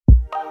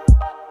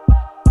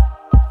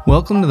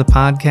Welcome to the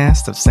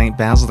podcast of St.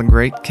 Basil the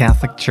Great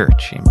Catholic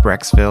Church in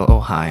Brecksville,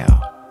 Ohio,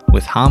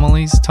 with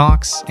homilies,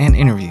 talks, and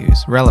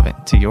interviews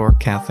relevant to your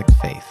Catholic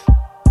faith.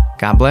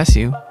 God bless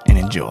you and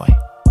enjoy.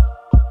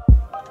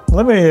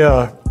 Let me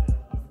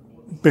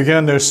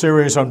begin this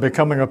series on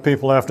becoming a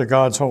people after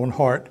God's own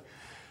heart.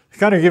 To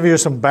kind of give you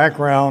some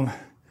background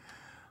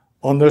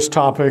on this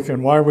topic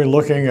and why we're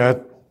looking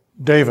at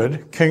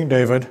David, King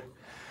David,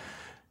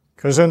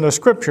 because in the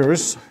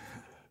scriptures,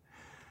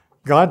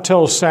 God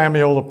tells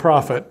Samuel the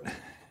prophet,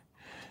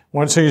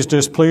 once he's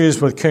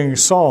displeased with King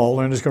Saul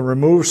and is going to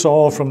remove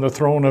Saul from the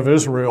throne of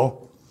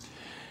Israel,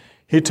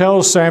 he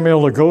tells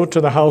Samuel to go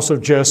to the house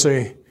of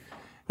Jesse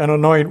and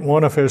anoint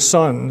one of his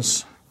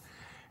sons.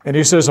 And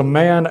he says, a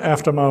man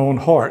after my own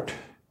heart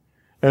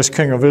as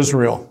king of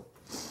Israel.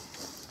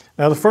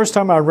 Now, the first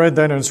time I read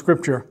that in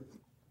Scripture,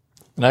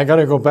 and I got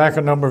to go back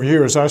a number of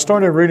years, I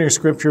started reading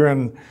Scripture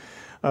in,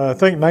 I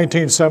think,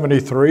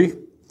 1973.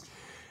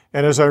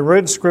 And as I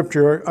read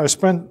Scripture, I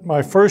spent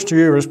my first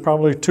years,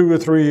 probably 2 or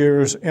 3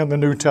 years, in the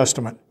New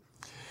Testament,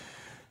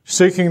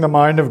 seeking the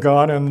mind of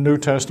God in the New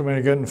Testament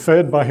and getting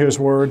fed by His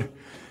Word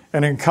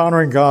and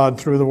encountering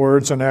God through the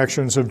words and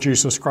actions of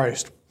Jesus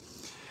Christ.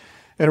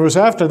 And it was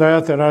after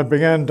that that I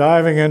began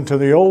diving into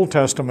the Old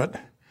Testament,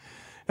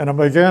 and I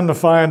began to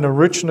find the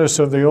richness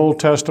of the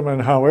Old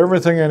Testament, how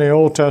everything in the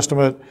Old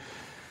Testament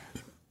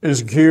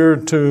is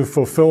geared to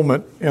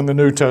fulfillment in the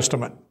New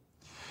Testament.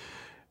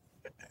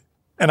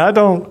 And I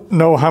don't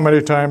know how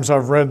many times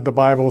I've read the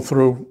Bible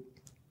through,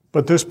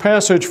 but this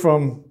passage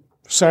from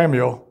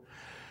Samuel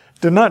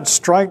did not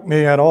strike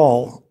me at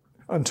all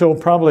until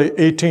probably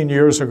 18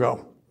 years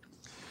ago.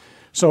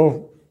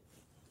 So,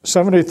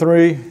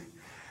 73,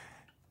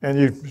 and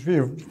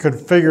you could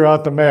figure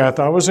out the math.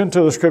 I was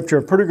into the Scripture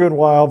a pretty good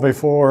while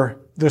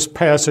before this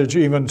passage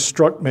even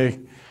struck me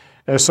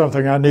as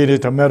something I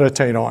needed to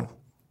meditate on.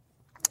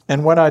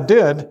 And when I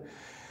did,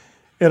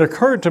 it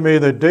occurred to me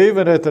that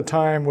David at the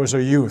time was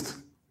a youth.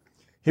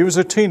 He was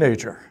a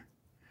teenager.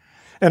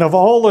 And of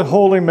all the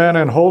holy men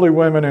and holy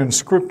women in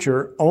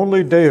Scripture,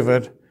 only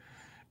David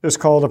is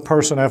called a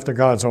person after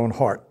God's own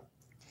heart.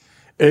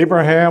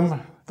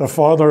 Abraham, the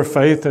father of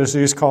faith, as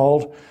he's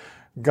called,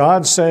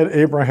 God said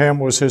Abraham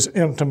was his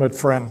intimate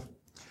friend.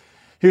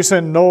 He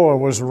said Noah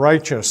was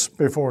righteous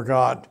before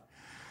God.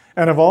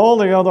 And of all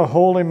the other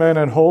holy men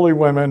and holy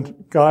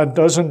women, God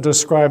doesn't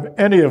describe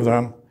any of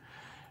them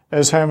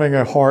as having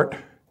a heart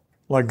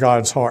like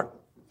God's heart.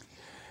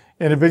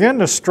 And it began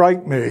to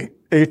strike me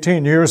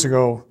 18 years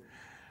ago,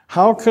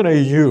 how could a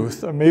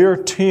youth, a mere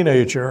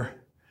teenager,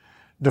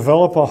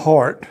 develop a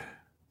heart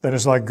that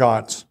is like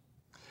God's?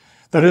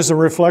 That is a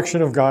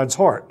reflection of God's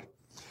heart.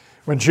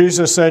 When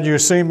Jesus said, you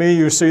see me,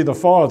 you see the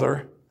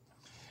Father,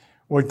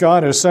 what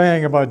God is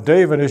saying about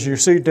David is you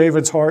see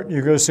David's heart,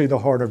 you're going to see the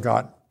heart of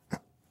God.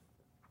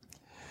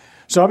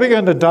 So I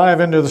began to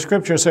dive into the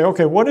Scripture and say,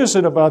 okay, what is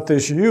it about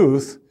this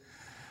youth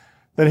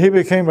that he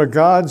became a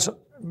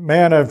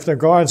man after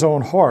God's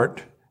own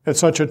heart at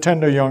such a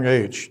tender young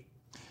age?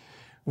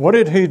 What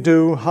did he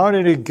do? How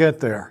did he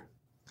get there?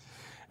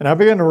 And I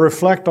began to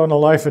reflect on the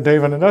life of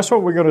David, and that's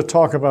what we're going to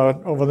talk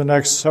about over the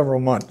next several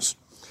months.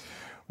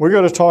 We're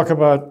going to talk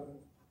about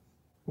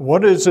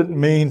what does it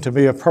mean to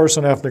be a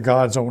person after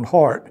God's own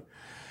heart,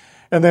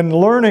 and then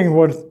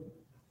learning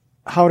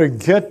how to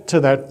get to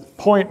that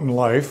point in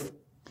life.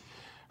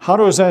 How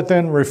does that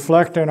then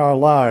reflect in our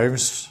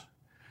lives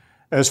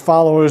as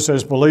followers,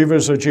 as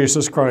believers of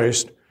Jesus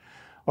Christ,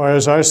 or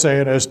as I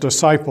say it, as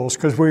disciples,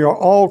 because we are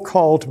all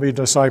called to be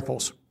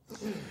disciples.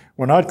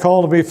 We're not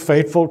called to be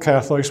faithful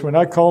Catholics. We're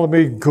not called to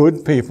be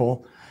good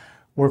people.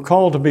 We're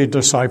called to be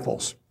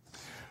disciples.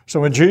 So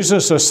when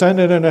Jesus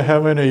ascended into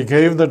heaven, He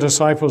gave the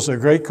disciples the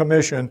Great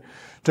Commission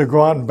to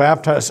go out and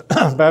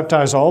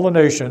baptize all the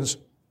nations.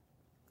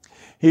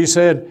 He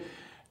said,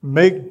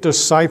 make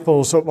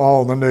disciples of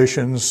all the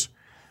nations,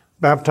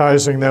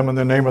 baptizing them in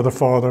the name of the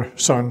Father,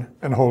 Son,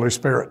 and Holy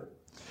Spirit.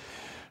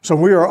 So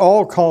we are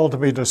all called to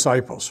be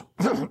disciples.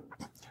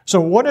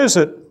 So what is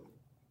it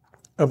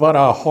about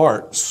our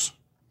hearts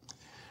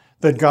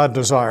that God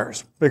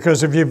desires?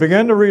 Because if you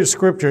begin to read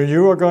Scripture,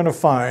 you are going to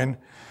find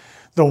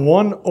the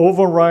one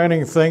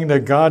overriding thing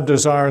that God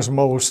desires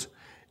most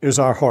is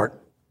our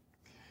heart.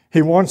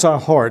 He wants our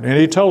heart, and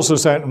He tells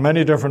us that in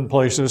many different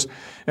places.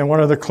 And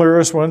one of the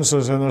clearest ones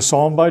is in a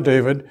psalm by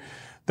David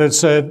that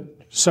said,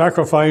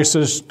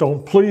 sacrifices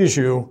don't please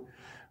you.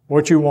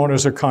 What you want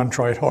is a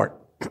contrite heart.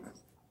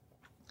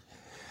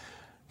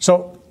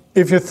 So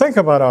if you think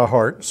about our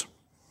hearts,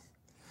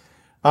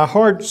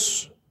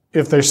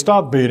 if they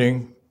stop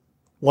beating,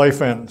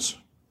 life ends.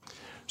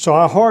 So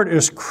our heart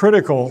is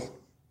critical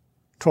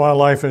to our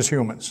life as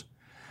humans.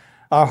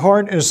 Our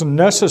heart is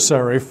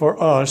necessary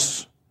for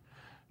us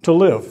to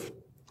live.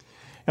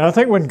 And I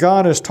think when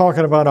God is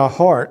talking about our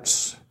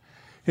hearts,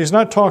 He's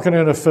not talking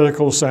in a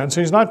physical sense.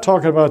 He's not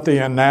talking about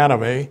the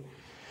anatomy.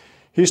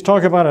 He's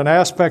talking about an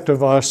aspect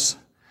of us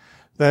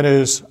that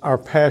is our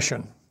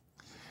passion.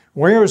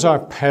 Where is our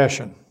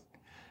passion?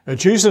 And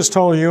Jesus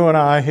told you and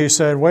I, He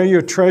said, where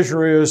your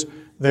treasure is,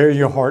 there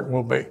your heart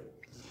will be.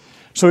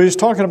 So he's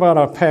talking about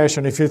our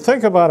passion. If you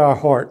think about our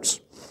hearts,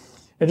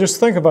 and just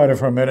think about it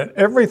for a minute,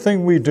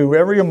 everything we do,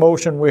 every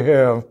emotion we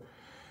have,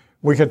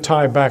 we can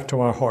tie back to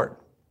our heart.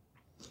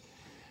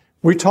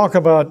 We talk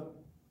about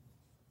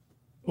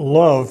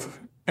love,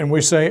 and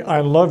we say, I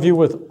love you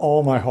with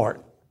all my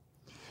heart.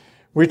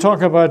 We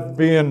talk about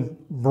being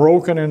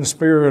broken in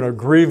spirit or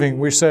grieving.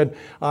 We said,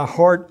 our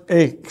heart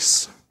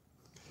aches.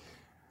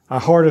 Our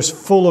heart is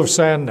full of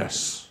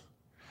sadness.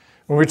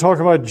 When we talk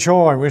about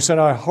joy, we said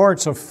our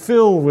hearts are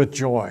filled with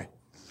joy.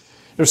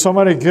 If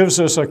somebody gives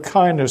us a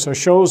kindness or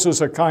shows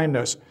us a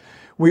kindness,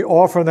 we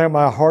offer them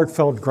our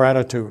heartfelt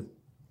gratitude.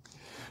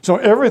 So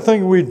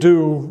everything we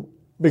do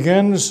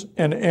begins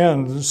and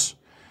ends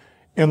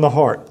in the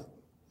heart.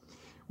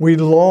 We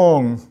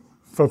long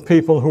for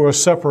people who are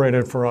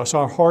separated from us.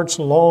 Our hearts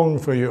long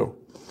for you.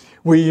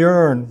 We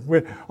yearn.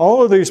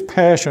 All of these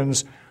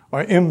passions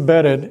are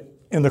embedded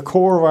in the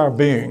core of our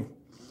being.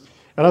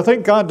 And I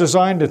think God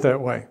designed it that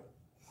way.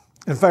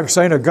 In fact,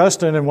 St.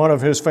 Augustine, in one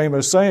of his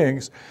famous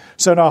sayings,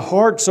 said, our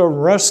hearts are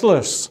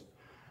restless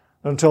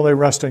until they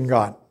rest in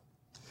God.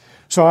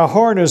 So our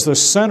heart is the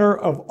center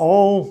of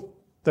all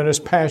that is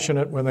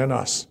passionate within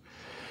us.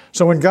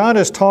 So when God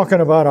is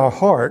talking about our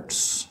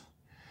hearts,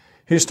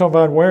 he's talking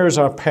about where is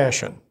our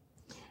passion.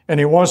 And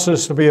he wants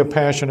us to be a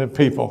passionate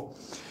people.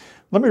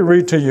 Let me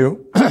read to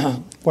you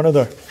one of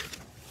the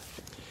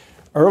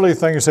early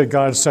things that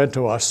God said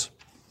to us.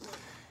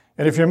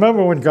 And if you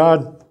remember when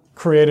God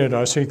created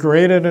us, he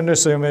created in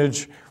his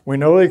image. We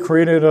know he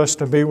created us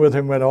to be with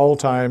him at all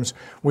times.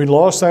 We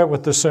lost that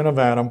with the sin of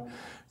Adam.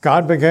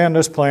 God began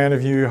this plan.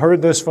 If you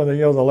heard this for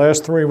the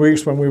last 3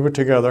 weeks when we were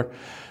together,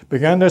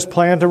 began this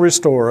plan to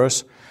restore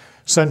us,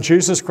 sent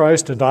Jesus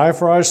Christ to die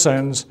for our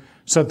sins,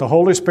 sent the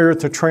Holy Spirit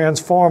to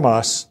transform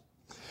us.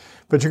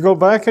 But you go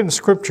back in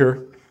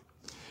Scripture,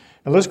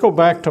 and let's go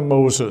back to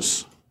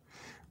Moses.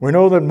 We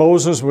know that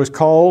Moses was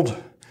called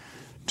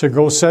to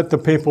go set the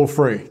people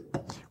free.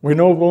 We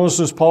know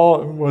Moses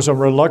was a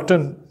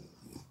reluctant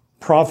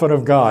prophet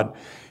of God.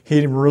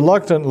 He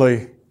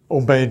reluctantly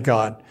obeyed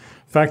God.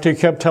 In fact, he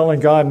kept telling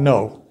God,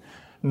 no,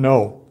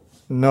 no,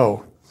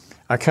 no.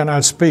 I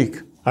cannot speak.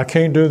 I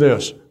can't do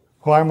this.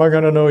 Why am I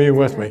going to know you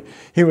with me?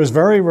 He was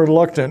very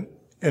reluctant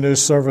in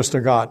his service to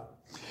God.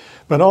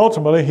 But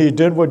ultimately, he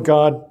did what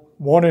God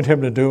wanted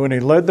him to do, and he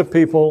led the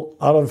people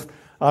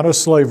out of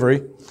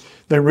slavery.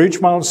 They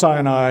reached Mount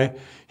Sinai.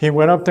 He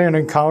went up there and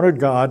encountered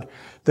God.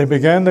 They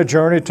began the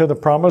journey to the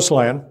Promised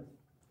Land.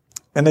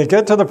 And they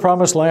get to the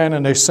Promised Land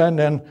and they send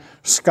in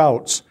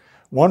scouts,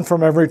 one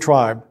from every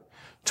tribe.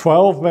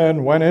 12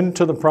 men went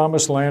into the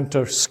Promised Land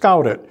to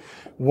scout it.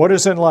 What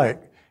is it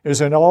like?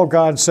 Is it all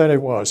God said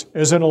it was?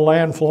 Is it a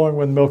land flowing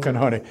with milk and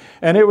honey?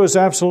 And it was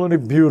absolutely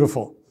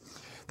beautiful.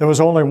 There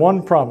was only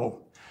one problem.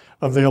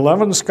 Of the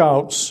 11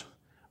 scouts,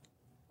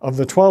 of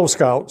the 12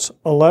 scouts,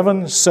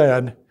 11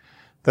 said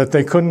that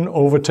they couldn't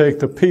overtake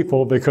the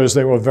people because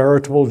they were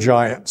veritable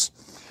giants.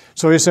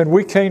 So he said,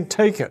 we can't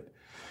take it.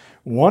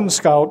 One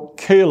scout,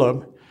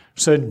 Caleb,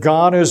 said,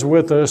 God is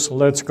with us,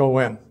 let's go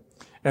in.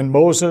 And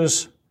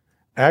Moses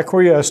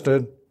acquiesced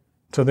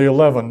to the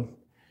 11,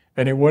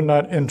 and he would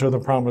not enter the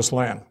Promised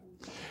Land.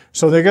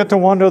 So they get to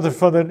wander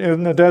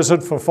in the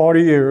desert for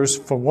 40 years.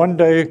 For one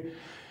day,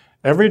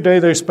 every day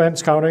they spent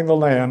scouting the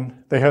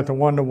land, they had to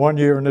wander 1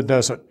 year in the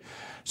desert.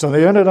 So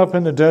they ended up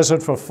in the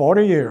desert for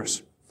 40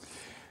 years.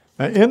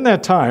 Now, in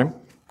that time,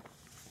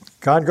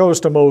 God goes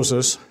to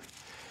Moses,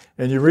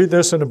 and you read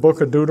this in the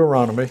book of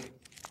Deuteronomy.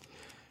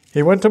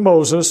 He went to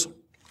Moses,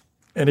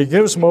 and he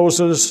gives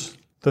Moses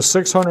the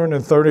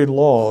 630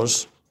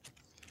 laws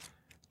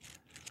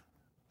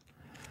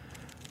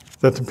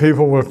that the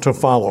people were to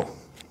follow.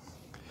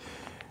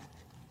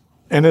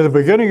 And in the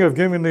beginning of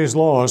giving these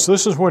laws,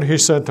 this is what he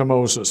said to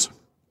Moses.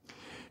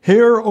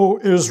 Hear, O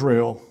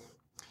Israel,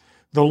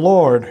 the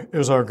Lord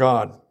is our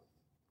God,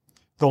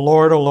 the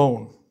Lord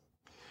alone.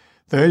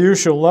 There you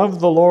shall love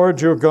the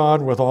Lord your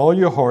God with all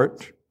your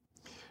heart,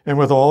 and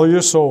with all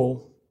your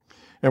soul,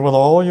 and with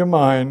all your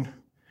mind,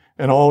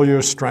 and all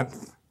your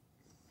strength.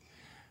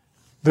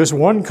 This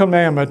one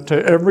commandment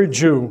to every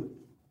Jew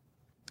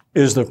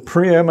is the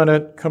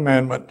preeminent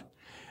commandment.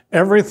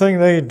 Everything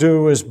they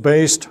do is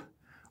based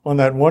on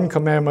that one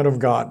commandment of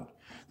God.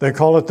 They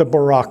call it the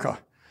Barakah.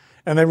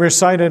 And they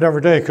recite it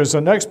every day, because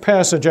the next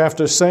passage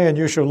after saying,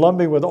 you shall love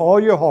me with all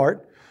your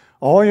heart,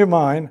 all your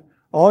mind,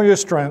 all your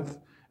strength,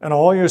 and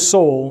all your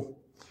soul,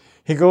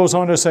 he goes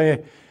on to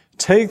say,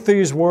 take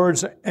these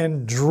words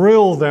and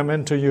drill them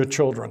into your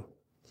children.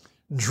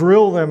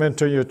 Drill them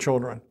into your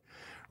children.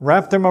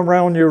 Wrap them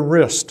around your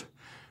wrist.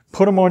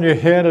 Put them on your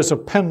head as a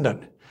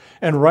pendant.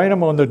 And write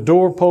them on the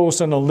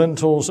doorposts and the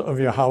lintels of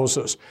your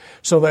houses,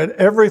 so that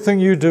everything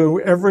you do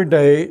every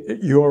day,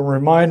 you are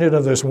reminded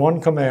of this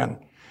one command,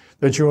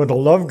 that you are to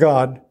love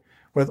God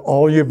with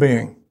all your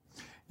being,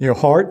 your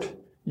heart,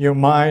 your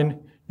mind,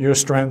 your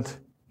strength,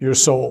 your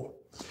soul.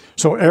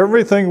 So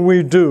everything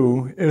we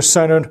do is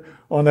centered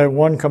on that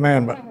one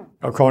commandment,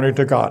 according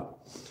to God.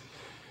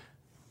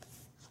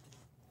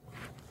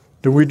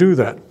 Do we do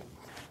that?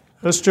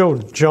 Let's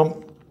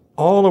jump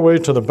all the way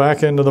to the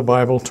back end of the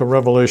Bible to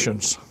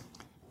Revelations,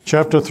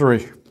 chapter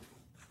 3.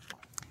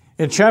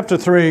 In chapter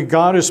 3,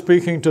 God is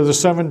speaking to the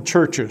 7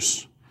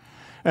 churches.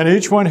 And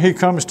each one he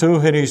comes to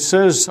and he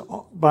says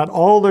about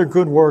all their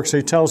good works,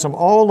 he tells them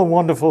all the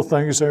wonderful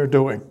things they're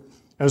doing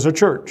as a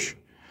church.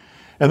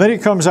 And then he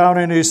comes out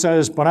and he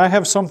says, but I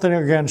have something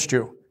against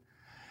you.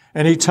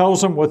 And he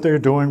tells them what they're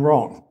doing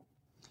wrong.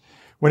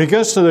 When he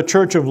gets to the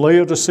church of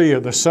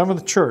Laodicea, the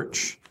 7th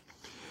church,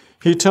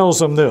 he tells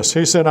them this.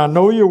 He said, I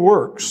know your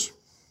works.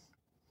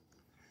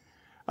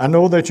 I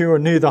know that you are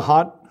neither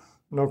hot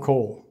nor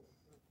cold.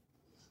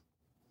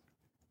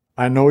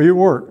 I know your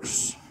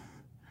works,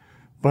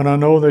 but I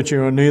know that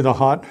you are neither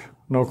hot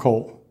nor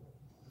cold.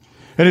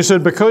 And he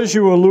said, because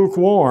you are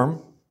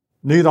lukewarm,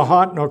 neither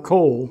hot nor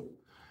cold,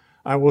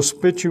 I will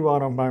spit you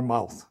out of my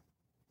mouth.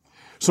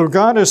 So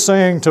God is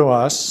saying to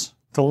us,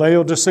 to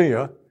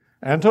Laodicea,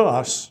 and to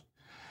us,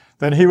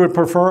 that he would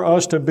prefer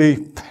us to be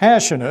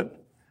passionate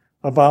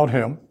about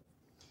him,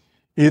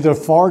 either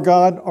for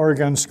God or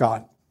against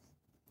God.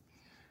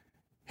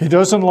 He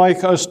doesn't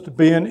like us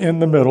being in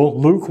the middle,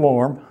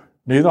 lukewarm,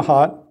 neither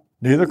hot,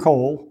 neither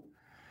cold.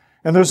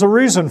 And there's a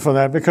reason for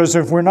that, because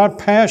if we're not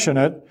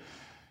passionate,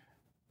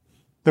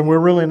 then we're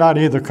really not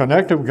either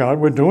connected with God.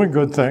 We're doing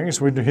good things.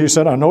 He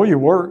said, I know your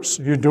works.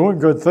 You're doing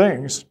good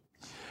things.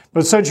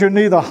 But since you're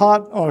neither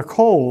hot or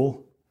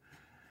cold,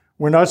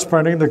 we're not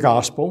spreading the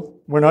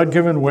gospel. We're not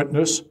giving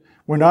witness.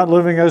 We're not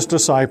living as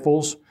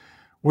disciples.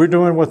 We're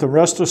doing what the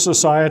rest of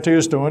society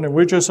is doing, and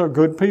we just are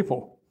good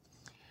people.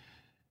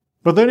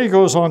 But then he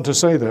goes on to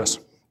say this.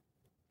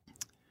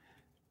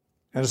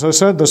 As I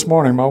said this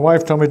morning, my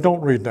wife told me,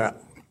 don't read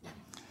that.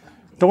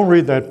 Don't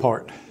read that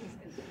part.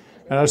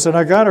 And I said,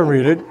 I got to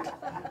read it.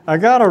 I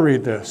got to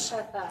read this.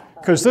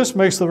 Because this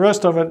makes the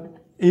rest of it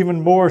even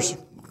more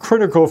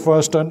critical for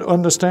us to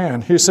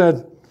understand. He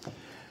said,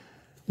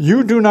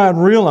 you do not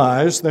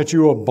realize that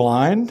you are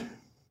blind,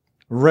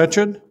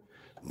 wretched,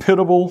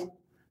 pitiable,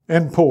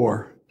 and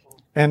poor,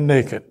 and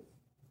naked.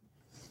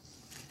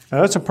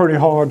 Now, that's a pretty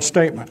hard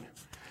statement.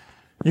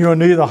 You are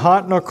neither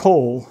hot nor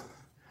cold,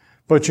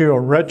 but you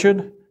are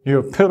wretched,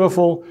 you're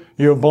pitiful,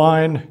 you're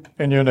blind,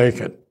 and you're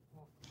naked.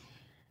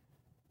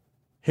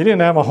 He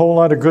didn't have a whole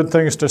lot of good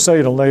things to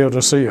say to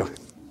Laodicea.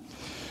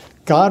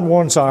 God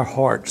wants our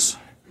hearts.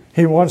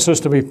 He wants us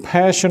to be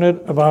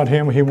passionate about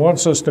him. He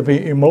wants us to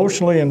be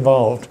emotionally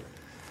involved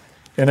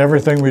in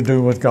everything we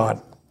do with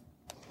God.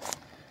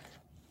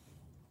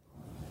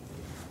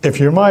 If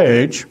you're my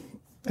age,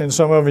 and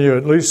some of you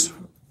at least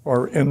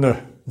are in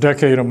the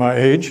decade of my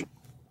age,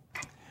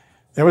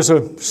 there was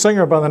a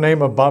singer by the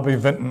name of Bobby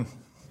Vinton.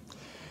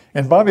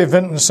 And Bobby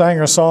Vinton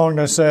sang a song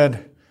that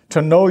said,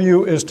 to know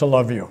you is to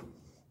love you.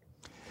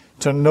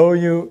 To know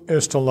you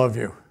is to love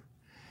you.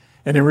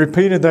 And he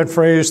repeated that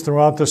phrase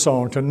throughout the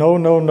song. To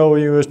know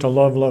you is to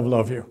love, love,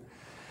 love you.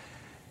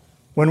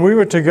 When we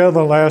were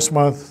together last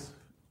month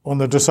on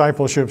the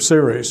discipleship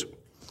series,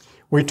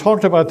 we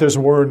talked about this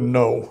word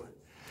know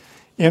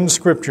in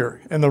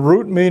Scripture. And the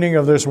root meaning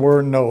of this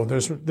word know,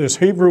 this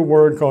Hebrew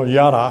word called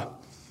yada,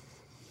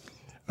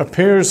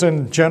 appears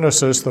in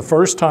Genesis the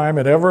first time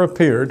it ever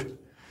appeared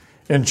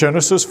in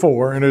Genesis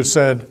 4, and it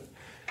said,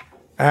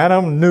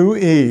 Adam knew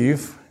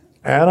Eve,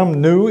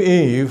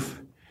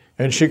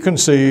 and she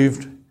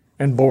conceived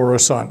and bore a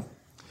son.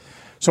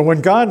 So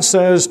when God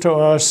says to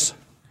us,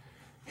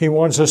 he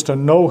wants us to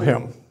know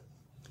him,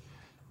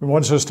 he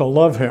wants us to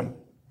love him.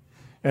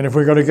 And if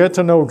we're going to get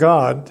to know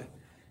God,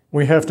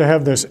 we have to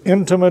have this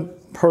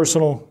intimate,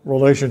 personal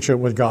relationship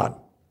with God.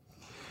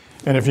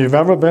 And if you've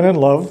ever been in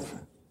love,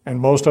 and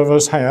most of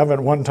us have at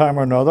one time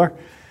or another,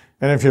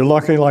 and if you're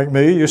lucky like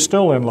me, you're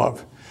still in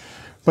love.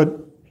 But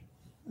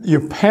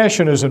your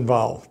passion is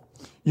involved.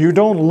 You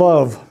don't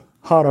love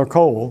hot or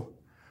cold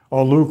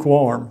or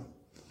lukewarm.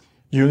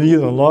 You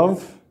either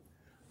love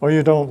or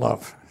you don't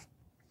love.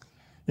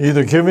 You're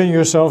either giving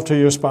yourself to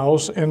your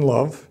spouse in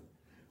love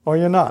or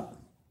you're not.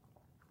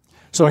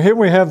 So here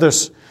we have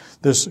this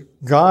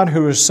God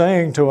who is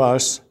saying to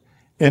us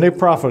in a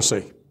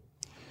prophecy,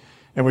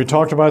 and we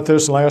talked about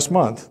this last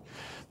month,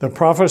 the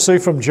prophecy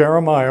from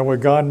Jeremiah where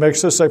God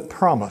makes us a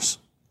promise.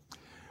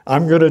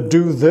 I'm going to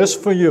do this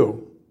for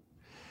you.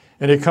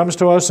 And he comes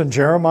to us in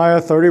Jeremiah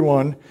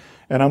 31,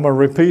 and I'm going to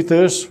repeat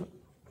this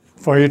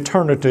for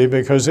eternity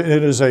because it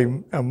is a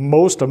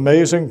most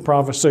amazing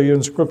prophecy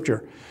in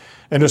Scripture.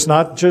 And it's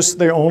not just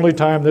the only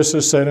time this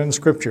is said in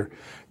Scripture.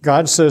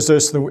 God says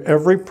this through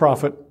every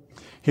prophet.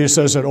 He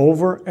says it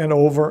over and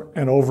over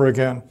and over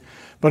again.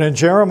 But in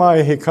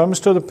Jeremiah, he comes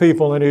to the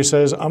people and he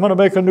says, I'm going to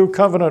make a new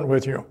covenant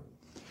with you.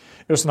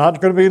 It's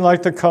not going to be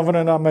like the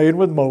covenant I made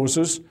with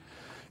Moses,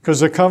 because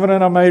the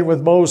covenant I made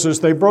with Moses,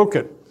 they broke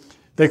it.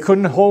 They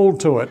couldn't hold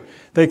to it.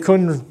 They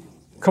couldn't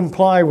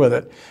comply with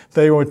it.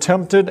 They were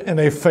tempted and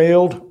they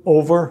failed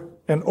over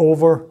and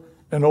over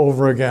and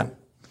over again.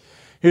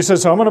 He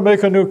says, I'm going to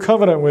make a new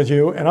covenant with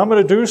you, and I'm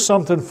going to do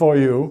something for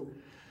you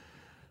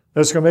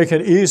that's going to make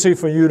it easy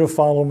for you to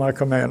follow my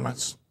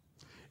commandments,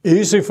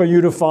 easy for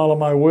you to follow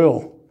my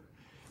will,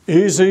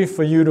 easy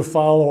for you to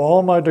follow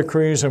all my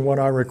decrees and what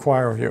I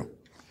require of you.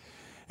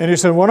 And he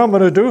said, what I'm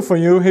going to do for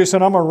you, he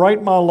said, I'm going to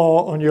write my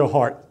law on your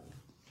heart.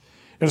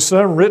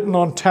 Instead of written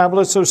on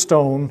tablets of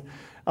stone,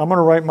 I'm going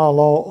to write my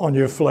law on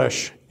your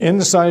flesh,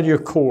 inside your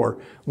core,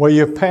 where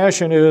your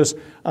passion is,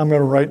 I'm going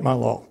to write my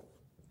law.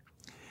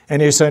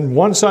 And he said,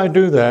 once I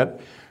do that,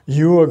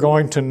 you are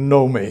going to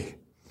know me.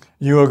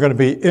 You are going to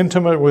be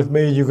intimate with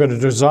me. You're going to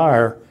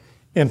desire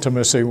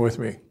intimacy with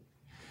me.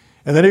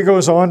 And then he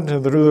goes on to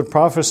the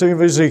prophecy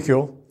of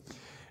Ezekiel,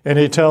 and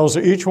he tells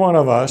each one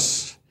of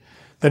us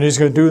that he's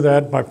going to do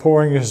that by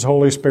pouring his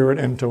Holy Spirit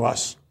into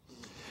us.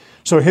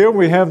 So here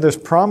we have this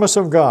promise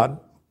of God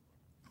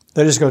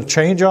that he's going to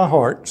change our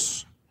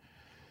hearts.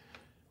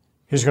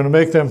 He's going to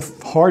make them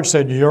hearts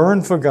that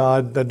yearn for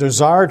God, that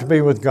desire to be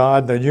with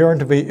God, that yearn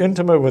to be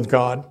intimate with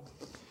God.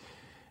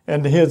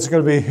 And it's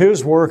going to be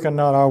his work and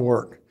not our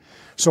work.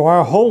 So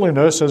our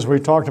holiness, as we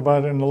talked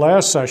about in the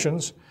last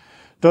sessions,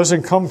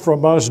 doesn't come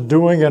from us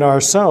doing it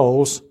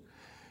ourselves.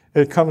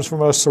 It comes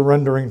from us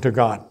surrendering to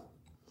God,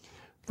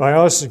 by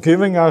us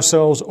giving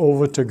ourselves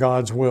over to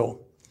God's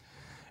will.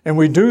 And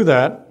we do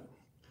that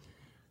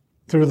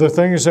through the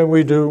things that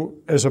we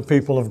do as a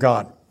people of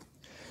God.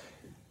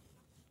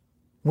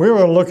 We're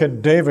going to look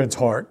at David's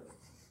heart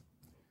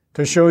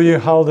to show you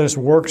how this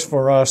works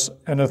for us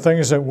and the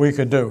things that we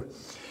could do.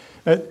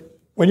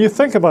 When you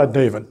think about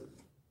David,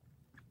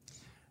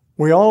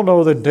 we all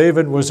know that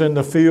David was in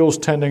the fields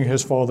tending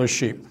his father's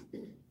sheep.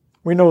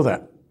 We know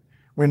that.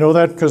 We know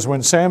that because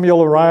when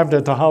Samuel arrived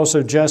at the house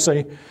of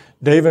Jesse,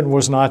 David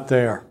was not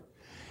there.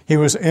 He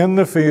was in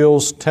the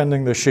fields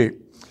tending the sheep.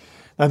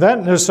 Now that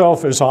in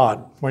itself is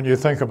odd when you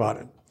think about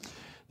it.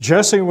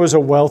 Jesse was a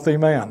wealthy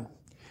man.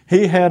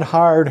 He had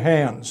hired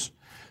hands.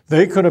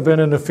 They could have been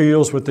in the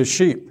fields with the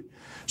sheep.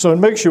 So it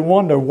makes you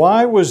wonder,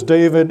 why was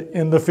David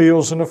in the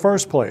fields in the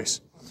first place?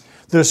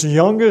 This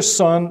youngest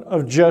son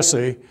of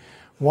Jesse,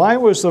 why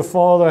was the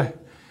father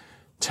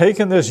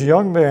taking this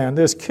young man,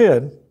 this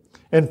kid,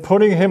 and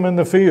putting him in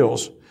the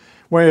fields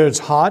where it's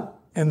hot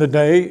in the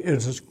day,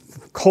 it's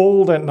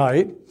cold at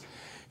night?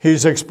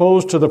 He's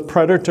exposed to the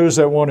predators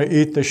that want to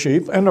eat the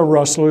sheep and the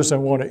rustlers that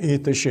want to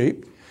eat the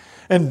sheep.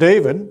 And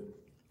David,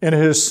 in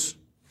his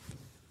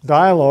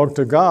dialogue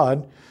to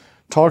God,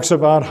 talks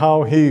about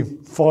how he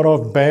fought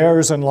off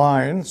bears and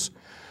lions.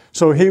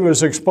 So he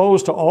was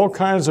exposed to all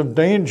kinds of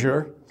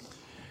danger,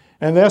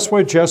 and that's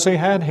where Jesse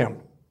had him.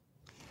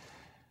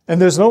 And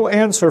there's no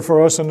answer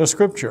for us in the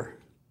Scripture.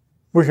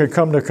 We could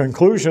come to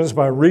conclusions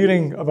by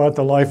reading about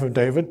the life of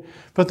David,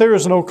 but there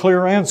is no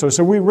clear answer.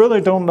 So we really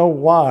don't know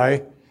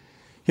why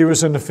he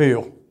was in the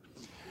field.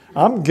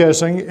 I'm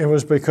guessing it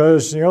was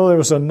because, there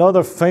was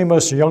another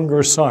famous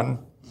younger son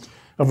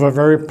of a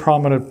very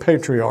prominent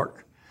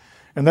patriarch.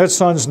 And that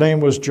son's name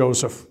was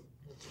Joseph.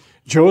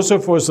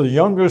 Joseph was the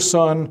younger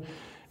son,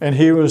 and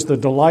he was the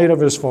delight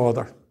of his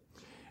father.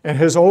 And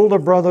his older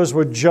brothers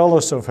were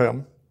jealous of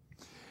him.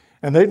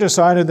 And they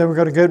decided they were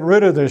going to get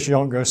rid of this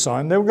younger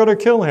son. They were going to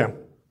kill him.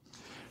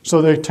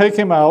 So they take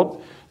him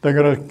out. They're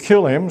going to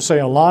kill him. Say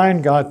a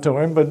lion got to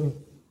him, but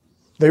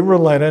they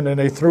relented, and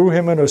they threw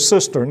him in a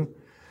cistern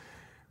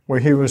where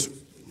he was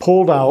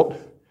pulled out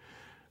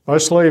by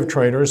slave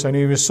traders, and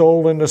he was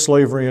sold into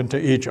slavery into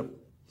Egypt.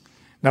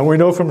 Now we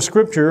know from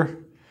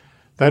Scripture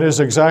that is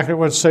exactly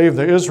what saved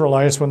the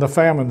Israelites when the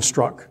famine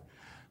struck,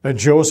 that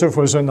Joseph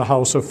was in the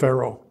house of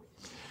Pharaoh.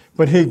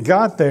 But he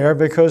got there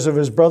because of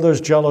his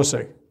brother's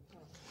jealousy.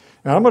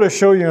 Now I'm going to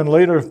show you in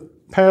later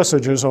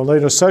passages or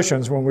later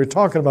sessions when we're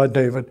talking about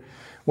David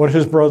what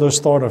his brothers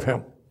thought of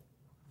him.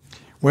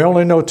 We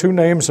only know two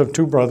names of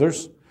two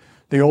brothers,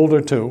 the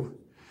older two,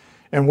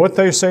 and what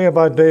they say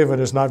about David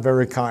is not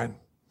very kind.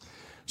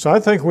 So I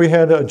think we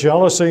had a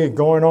jealousy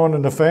going on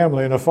in the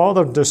family, and the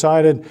father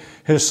decided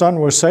his son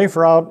was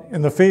safer out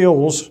in the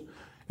fields,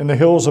 in the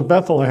hills of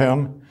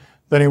Bethlehem,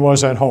 than he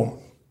was at home.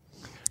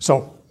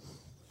 So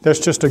that's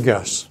just a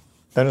guess.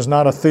 That is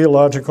not a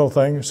theological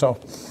thing, so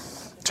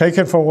take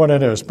it for what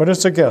it is, but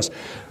it's a guess.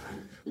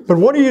 But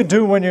what do you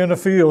do when you're in the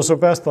fields of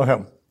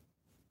Bethlehem?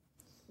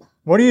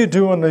 What do you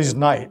do on these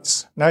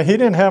nights? Now, he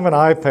didn't have an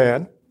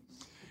iPad.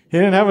 He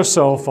didn't have a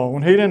cell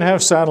phone. He didn't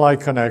have satellite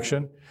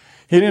connection.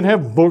 He didn't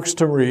have books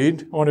to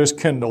read on his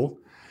Kindle.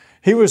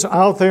 He was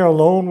out there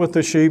alone with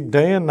the sheep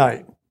day and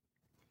night.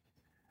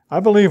 I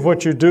believe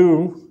what you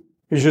do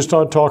is you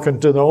start talking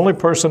to the only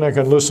person that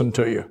can listen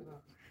to you.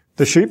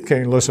 The sheep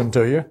can't listen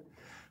to you.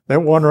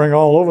 They're wandering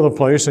all over the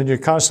place, and you're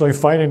constantly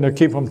fighting to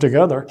keep them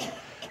together.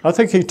 I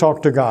think he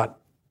talked to God.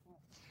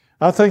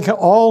 I think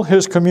all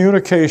his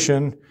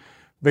communication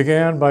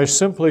began by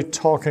simply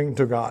talking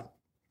to God.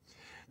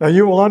 Now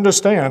you will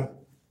understand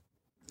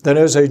that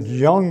as a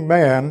young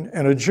man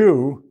and a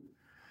Jew,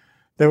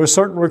 there were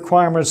certain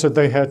requirements that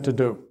they had to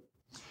do.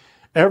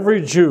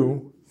 Every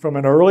Jew from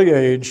an early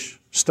age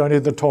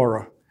studied the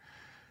Torah.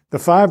 The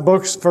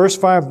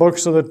first 5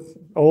 books of the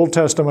Old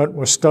Testament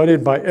were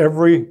studied by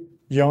every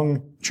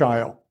young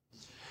child.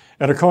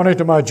 And according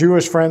to my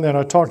Jewish friend that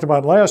I talked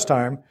about last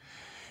time,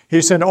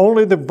 he said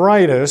only the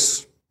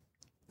brightest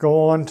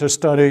go on to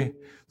study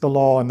the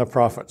law and the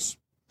prophets.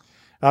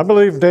 I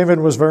believe David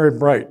was very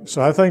bright.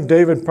 So I think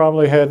David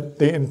probably had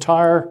the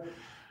entire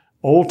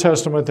Old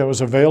Testament that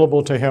was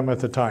available to him at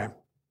the time.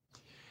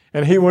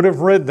 And he would have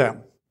read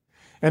them.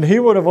 And he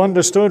would have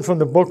understood from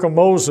the book of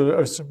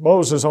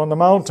Moses on the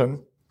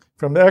mountain,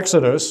 from the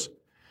Exodus,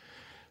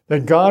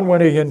 that God,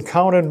 when he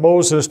encountered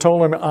Moses,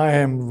 told him, I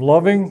am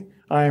loving,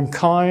 I am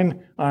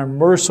kind, I am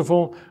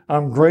merciful,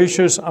 I'm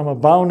gracious, I'm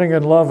abounding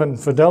in love and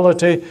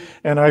fidelity,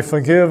 and I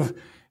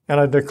forgive, and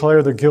I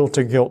declare the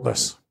guilty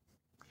guiltless.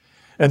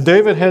 And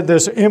David had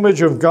this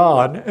image of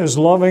God as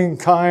loving,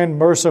 kind,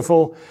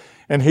 merciful,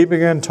 and he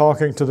began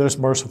talking to this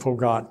merciful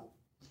God.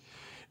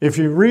 If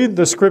you read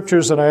the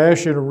scriptures that I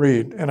asked you to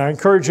read, and I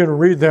encourage you to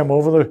read them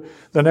over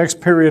the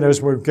next period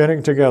as we're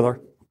getting together,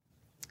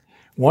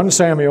 1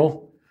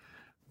 Samuel,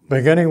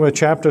 beginning with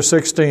chapter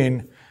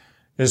 16,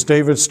 is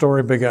David's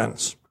story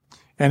begins.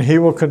 And he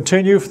will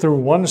continue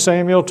through 1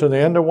 Samuel to the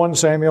end of 1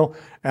 Samuel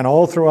and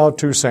all throughout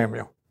 2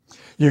 Samuel.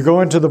 You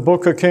go into the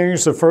book of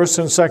Kings, the first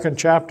and second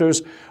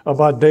chapters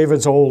about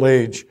David's old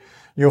age.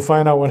 You'll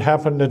find out what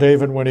happened to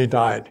David when he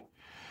died.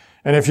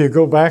 And if you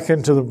go back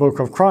into the book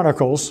of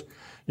Chronicles,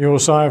 you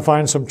will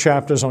find some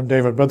chapters on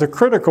David. But the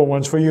critical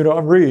ones for you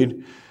to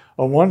read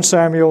are 1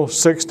 Samuel,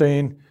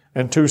 16,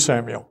 and 2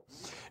 Samuel.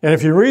 And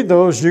if you read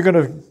those, you're going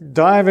to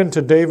dive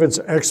into David's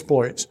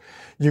exploits.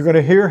 You're going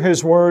to hear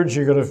his words.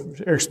 You're going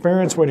to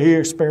experience what he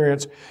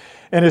experienced.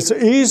 And it's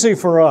easy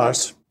for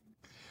us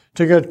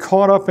to get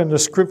caught up in the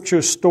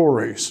scripture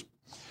stories.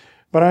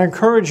 But I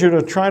encourage you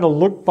to try to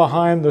look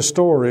behind the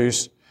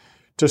stories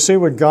to see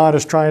what God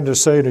is trying to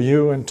say to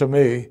you and to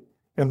me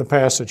in the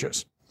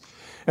passages.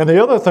 And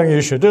the other thing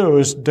you should do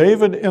is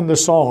David in the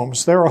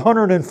Psalms. There are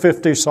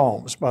 150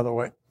 Psalms, by the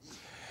way.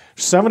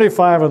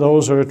 75 of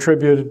those are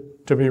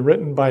attributed to be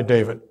written by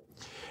David.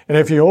 And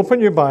if you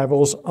open your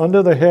Bibles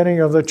under the heading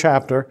of the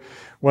chapter,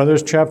 whether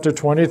it's chapter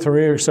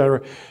 23,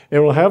 etc., it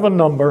will have a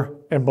number,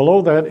 and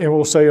below that it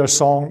will say a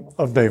Song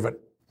of David.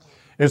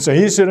 It's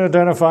easy to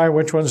identify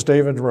which ones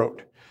David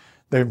wrote.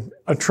 They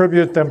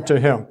attribute them to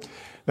him.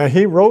 Now,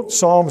 he wrote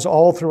Psalms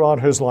all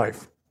throughout his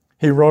life.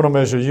 He wrote them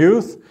as a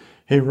youth.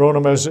 He wrote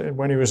them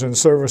when he was in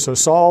service of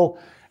Saul,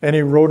 and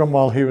he wrote them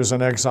while he was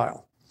in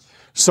exile.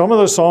 Some of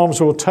the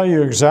Psalms will tell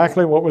you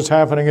exactly what was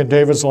happening in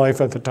David's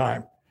life at the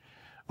time.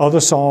 Other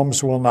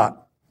Psalms will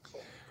not.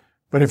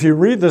 But if you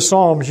read the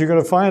Psalms, you're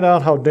going to find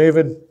out how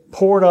David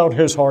poured out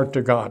his heart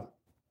to God.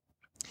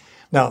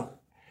 Now,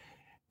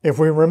 if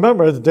we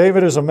remember that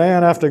David is a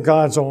man after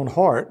God's own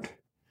heart,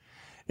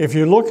 if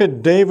you look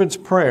at David's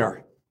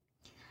prayer,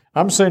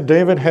 I'm saying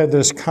David had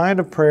this kind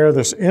of prayer,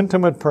 this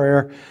intimate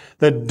prayer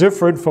that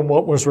differed from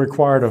what was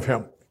required of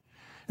him.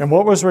 And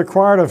what was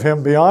required of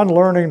him beyond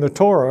learning the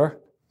Torah,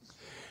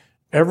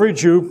 every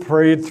Jew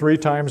prayed 3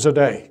 times a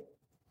day.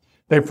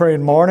 They prayed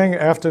morning,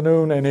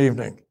 afternoon, and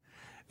evening.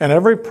 And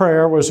every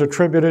prayer was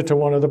attributed to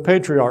one of the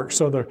patriarchs.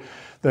 So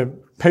the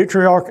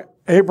patriarch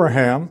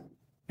Abraham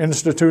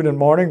instituted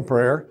morning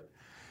prayer.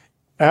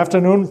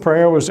 Afternoon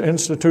prayer was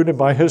instituted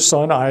by his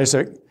son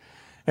Isaac.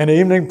 And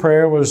evening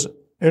prayer was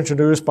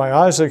introduced by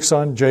Isaac's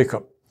son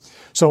Jacob.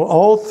 So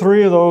all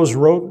 3 of those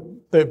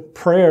wrote the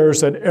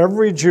prayers that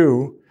every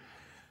Jew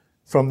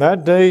from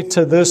that day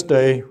to this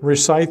day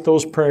recite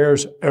those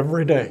prayers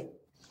every day.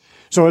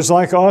 So it's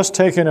like us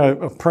taking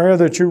a prayer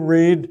that you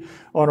read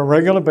on a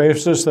regular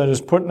basis that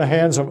is put in the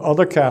hands of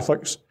other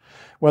Catholics,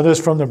 whether it's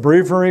from the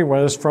breviary,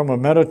 whether it's from a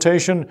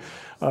meditation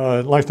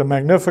like the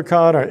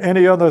Magnificat or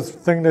any other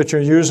thing that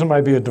you're using. It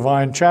might be a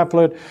divine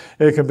chaplet.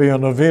 It could be a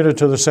novena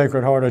to the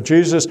Sacred Heart of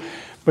Jesus.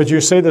 But you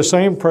say the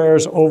same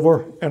prayers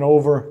over and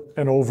over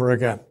and over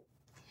again.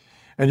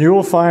 And you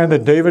will find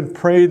that David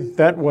prayed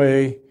that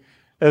way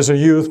as a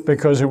youth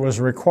because it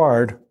was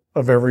required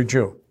of every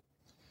Jew.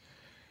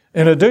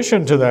 In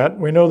addition to that,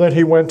 we know that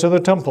he went to the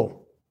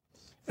temple.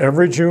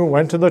 Every Jew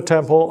went to the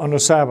temple on the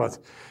Sabbath.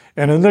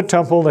 And in the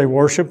temple, they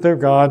worshiped their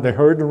God. They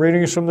heard the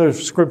readings from the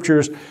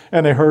scriptures,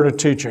 and they heard a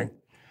teaching.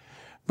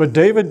 But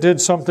David did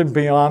something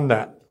beyond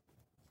that.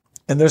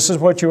 And this is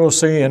what you will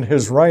see in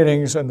his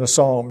writings in the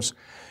Psalms.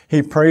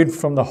 He prayed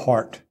from the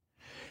heart.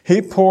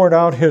 He poured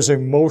out his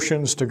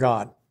emotions to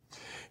God.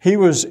 He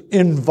was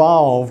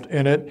involved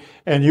in it,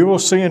 and you will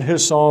see in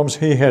his Psalms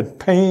he had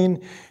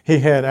pain, he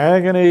had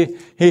agony,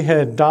 he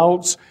had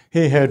doubts,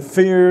 he had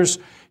fears,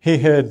 he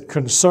had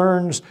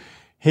concerns,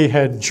 he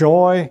had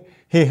joy,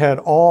 he had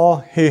awe,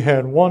 he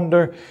had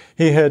wonder,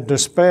 he had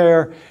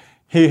despair,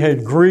 he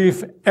had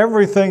grief,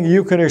 everything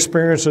you can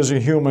experience as a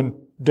human,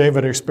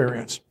 David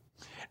experienced.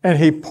 And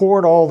he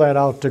poured all that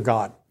out to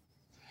God.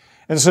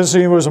 And since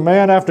he was a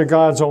man after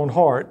God's own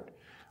heart,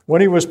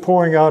 what he was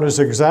pouring out is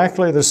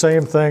exactly the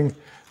same thing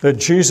that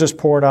Jesus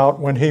poured out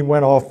when he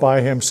went off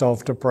by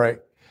himself to pray.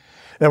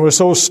 It was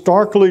so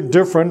starkly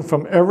different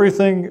from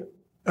everything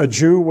a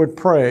Jew would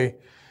pray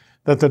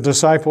that the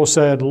disciples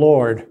said,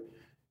 Lord,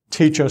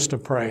 teach us to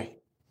pray.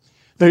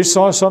 They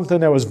saw something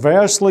that was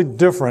vastly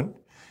different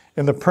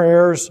in the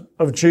prayers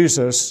of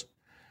Jesus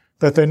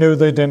that they knew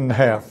they didn't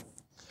have.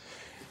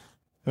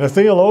 And the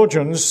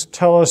theologians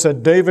tell us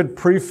that David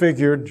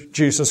prefigured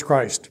Jesus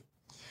Christ.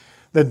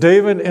 that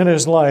David in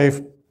his life,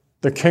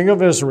 the king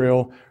of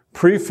Israel,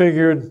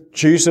 prefigured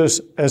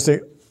Jesus as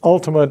the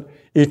ultimate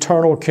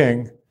eternal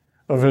king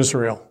of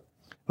Israel,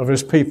 of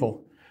his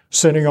people,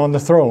 sitting on the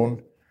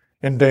throne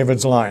in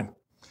David's line.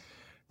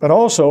 But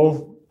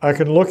also, I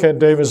can look at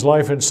David's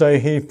life and say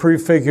he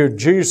prefigured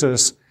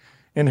Jesus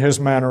in his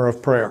manner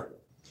of prayer.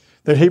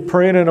 That he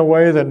prayed in a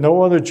way that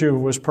no other Jew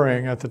was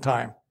praying at the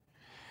time.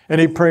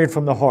 And he prayed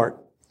from the heart.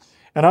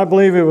 And I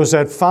believe it was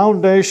that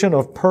foundation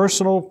of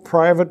personal,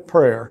 private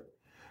prayer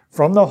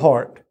from the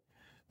heart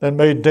that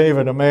made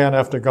David a man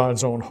after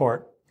God's own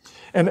heart.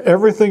 And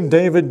everything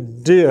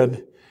David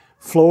did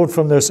flowed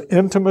from this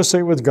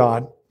intimacy with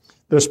God,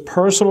 this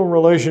personal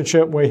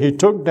relationship where he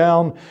took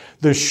down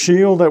the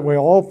shield that we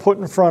all put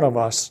in front of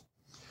us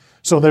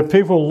so that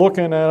people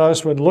looking at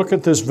us would look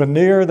at this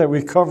veneer that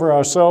we cover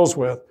ourselves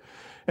with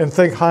and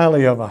think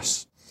highly of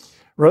us,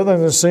 rather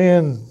than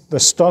seeing the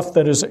stuff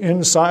that is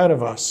inside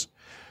of us,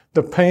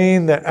 the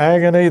pain, the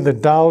agony, the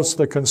doubts,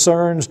 the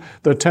concerns,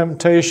 the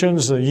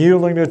temptations, the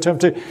yielding to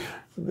temptation,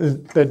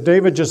 that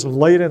David just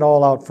laid it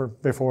all out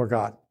before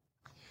God.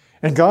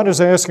 And God is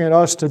asking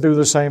us to do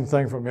the same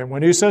thing from him.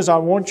 When he says, I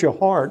want your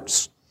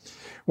hearts,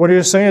 what he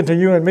is saying to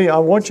you and me, I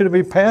want you to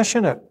be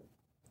passionate.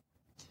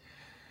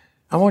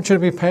 I want you to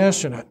be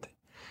passionate.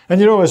 And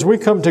you know, as we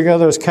come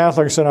together as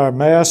Catholics in our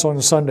Mass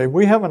on Sunday,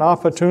 we have an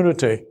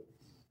opportunity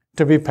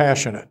to be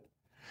passionate.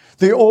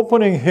 The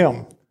opening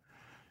hymn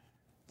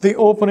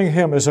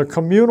is a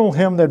communal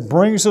hymn that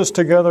brings us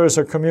together as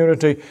a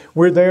community.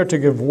 We're there to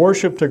give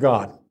worship to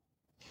God.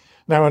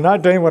 Now, in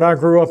that day when I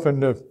grew up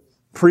in the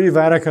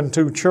pre-Vatican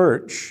II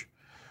church,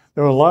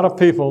 there were a lot of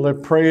people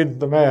that prayed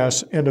the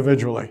Mass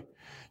individually.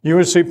 You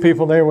would see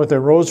people there with their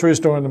rosaries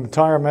during the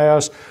entire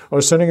Mass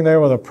or sitting there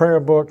with a prayer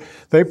book.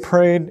 They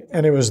prayed,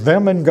 and it was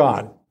them and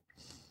God.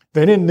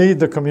 They didn't need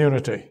the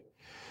community.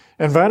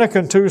 And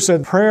Vatican II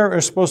said prayer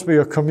is supposed to be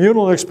a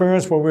communal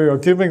experience where we are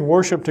giving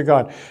worship to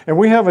God. And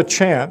we have a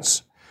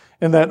chance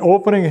in that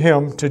opening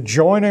hymn to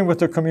join in with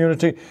the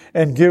community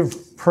and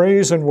give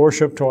praise and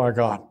worship to our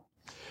God.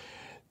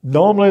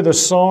 Normally, the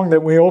song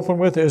that we open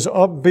with is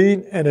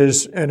upbeat and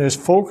is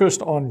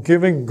focused on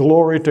giving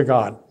glory to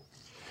God.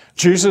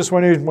 Jesus,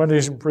 when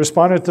he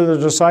responded to the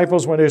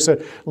disciples, when he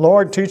said,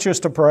 Lord, teach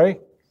us to pray,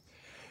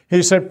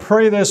 he said,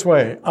 pray this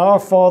way, Our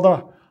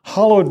Father,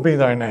 hallowed be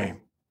thy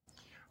name.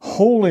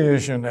 Holy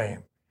is your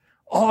name.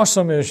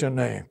 Awesome is your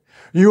name.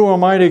 You are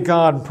mighty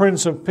God,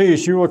 Prince of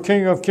Peace. You are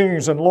King of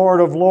kings and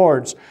Lord of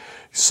lords.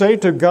 Say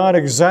to God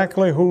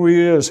exactly who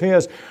he is. He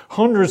has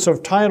hundreds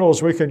of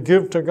titles we could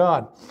give to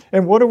God.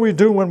 And what do we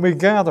do when we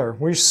gather?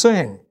 We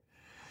sing.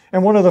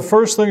 And one of the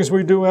first things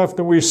we do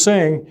after we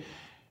sing,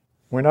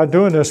 we're not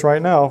doing this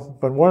right now,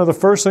 but one of the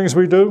first things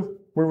we do,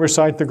 we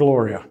recite the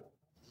Gloria.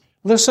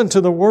 Listen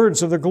to the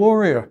words of the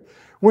Gloria.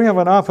 We have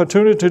an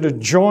opportunity to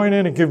join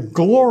in and give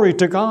glory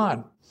to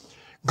God.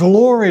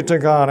 Glory to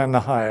God in the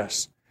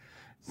highest.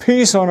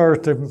 Peace on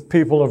earth to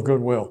people of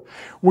goodwill.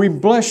 We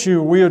bless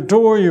you, we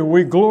adore you,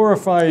 we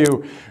glorify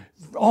you.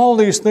 All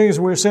these things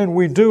we're saying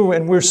we do,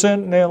 and we're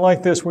sitting there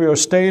like this. We are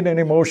staid and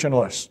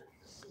emotionless.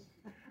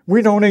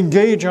 We don't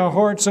engage our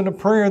hearts in a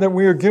prayer that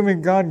we are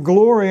giving God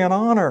glory and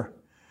honor.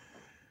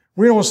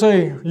 We don't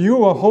say,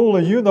 you are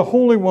holy, you're the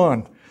Holy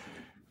One.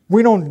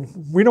 We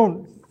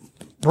don't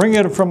bring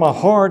it from our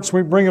hearts,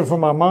 we bring it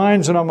from our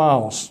minds and our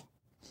mouths.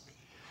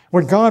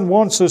 What God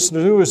wants us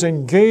to do is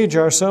engage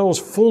ourselves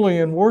fully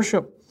in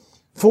worship,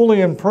 fully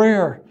in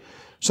prayer,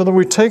 so that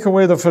we take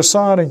away the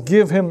facade and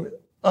give Him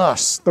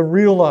us, the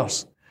real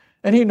us.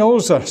 And He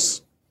knows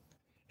us.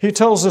 He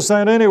tells us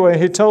that anyway.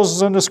 He tells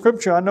us in the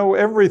Scripture, I know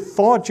every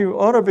thought you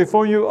utter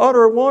before you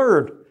utter a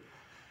word.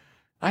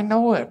 I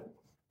know it.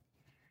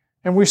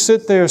 And we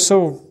sit there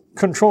so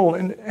controlled,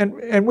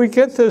 and we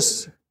get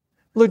this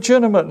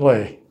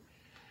legitimately.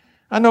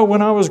 I know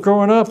when I was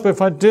growing up,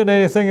 if I did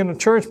anything in the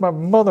church, my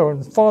mother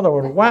and father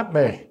would whap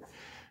me.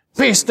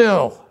 Be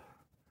still.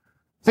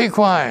 Be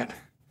quiet.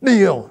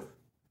 Kneel.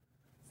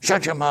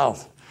 Shut your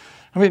mouth.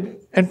 I mean,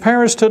 and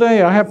parents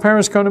today, I have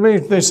parents come to me,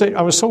 they say,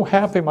 I was so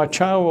happy my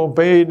child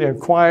obeyed and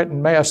quiet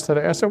in Mass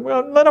today. I said,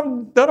 well, let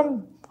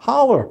them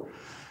holler.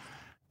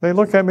 They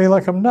look at me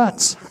like I'm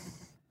nuts.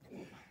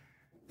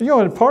 You know,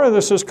 and part of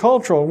this is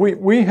cultural.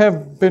 We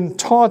have been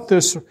taught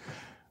this,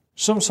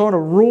 some sort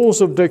of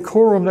rules of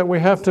decorum that we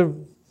have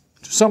to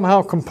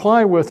somehow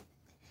comply with.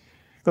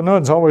 The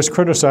nuns always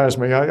criticize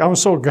me. I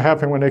was so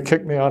happy when they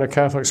kicked me out of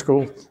Catholic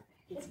school.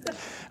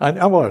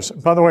 I was.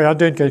 By the way, I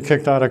did get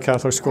kicked out of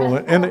Catholic school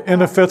in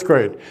the 5th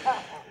grade.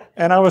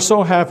 And I was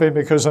so happy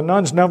because the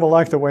nuns never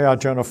liked the way I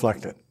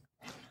genuflected.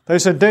 They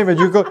said, David,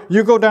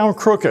 you go down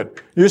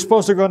crooked. You're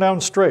supposed to go down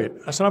straight.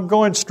 I said, I'm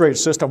going straight,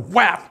 sister.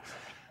 Whap!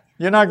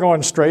 You're not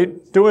going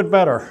straight. Do it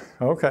better.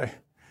 Okay.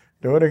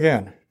 Do it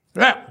again.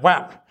 Whap!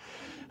 Whap!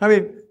 I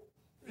mean,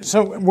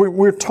 so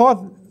we're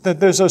taught that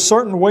there's a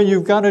certain way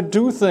you've got to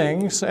do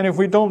things, and if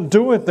we don't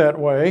do it that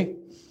way,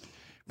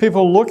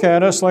 people look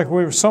at us like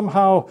we're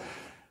somehow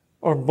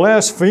or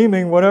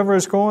blaspheming whatever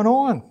is going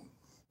on.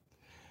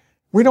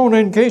 We don't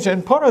engage,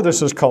 and part of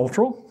this is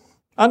cultural.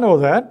 I know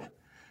that.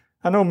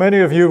 I know many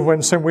of you,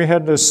 when we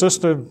had this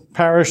sister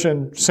parish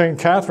in St.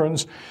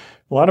 Catherine's,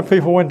 a lot of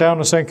people went down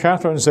to St.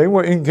 Catherine's. They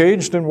were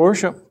engaged in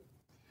worship.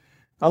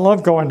 I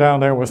love going down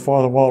there with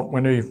Father Walt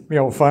when he,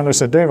 finally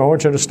said, Dave, I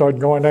want you to start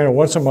going down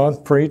once a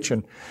month, preach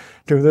and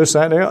do this,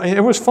 that.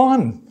 It was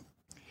fun.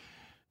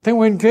 They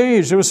were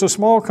engaged. It was a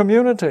small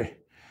community.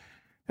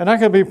 And I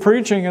could be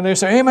preaching and they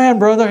say, amen,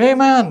 brother,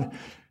 amen.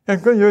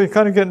 And you're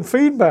kind of getting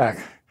feedback.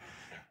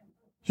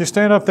 You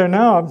stand up there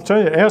now, I'll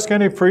tell you, ask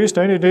any priest,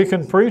 any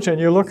deacon preach, and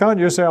you look out,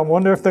 you say, I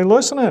wonder if they're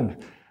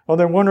listening. Or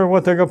they're wondering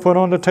what they're going to put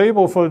on the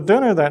table for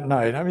dinner that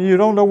night. I mean, you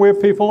don't know where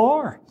people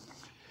are.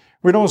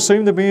 We don't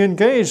seem to be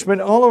engaged,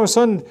 but all of a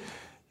sudden,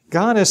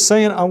 God is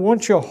saying, I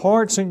want your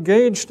hearts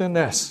engaged in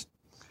this.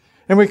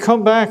 And we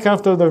come back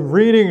after the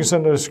readings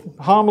and the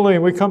homily,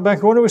 and we come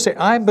back, what do we say?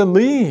 I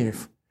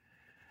believe.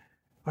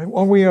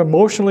 Are we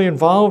emotionally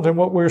involved in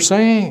what we're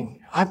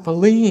saying? I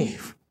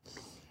believe.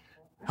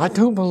 I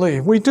do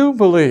believe. We do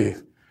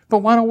believe. But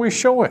why don't we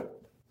show it?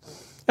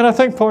 And I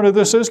think part of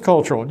this is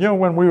cultural.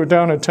 When we were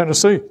down in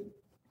Tennessee,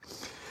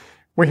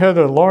 we had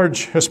a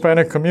large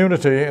Hispanic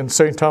community in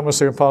St. Thomas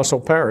the Apostle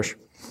Parish.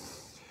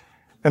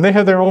 And they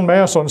had their own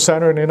Mass on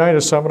Saturday night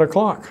at 7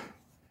 o'clock.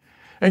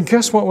 And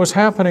guess what was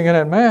happening in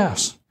that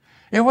Mass?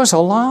 It was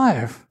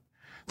alive.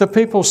 The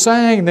people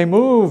sang, they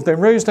moved, they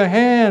raised their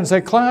hands,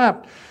 they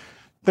clapped.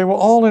 They were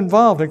all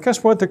involved. And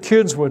guess what the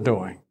kids were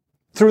doing?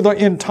 Through the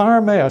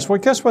entire Mass. Well,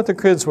 guess what the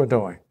kids were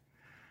doing?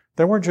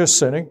 They weren't just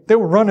sitting. They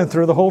were running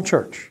through the whole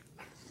church.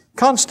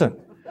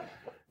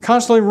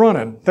 Constantly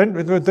running.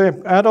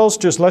 The adults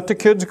just let the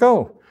kids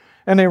go.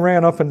 And they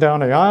ran up and down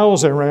the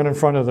aisles. They ran in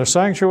front of the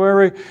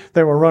sanctuary.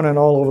 They were running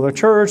all over the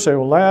church. They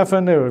were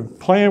laughing. They were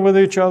playing with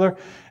each other.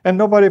 And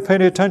nobody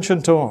paid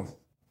attention to them.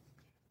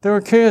 They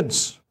were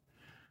kids.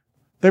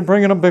 They're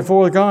bringing them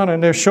before God,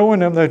 and they're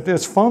showing them that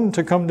it's fun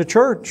to come to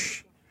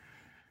church.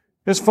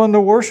 It's fun to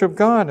worship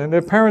God, and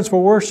their parents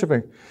were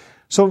worshiping.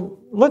 So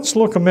let's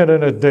look a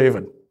minute at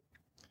David.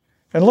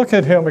 And look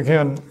at him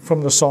again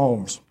from the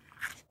Psalms.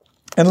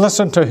 And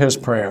listen to his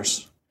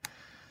prayers.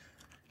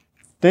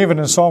 David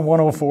in Psalm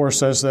 104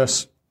 says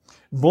this,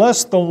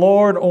 Bless the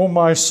Lord, O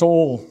my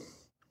soul.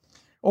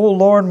 O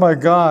Lord my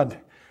God,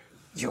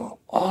 you're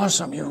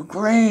awesome, you're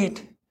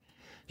great,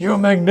 you're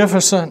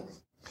magnificent.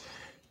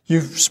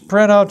 You've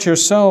spread out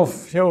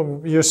yourself,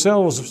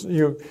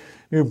 you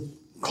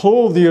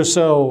clothe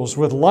yourselves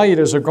with light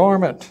as a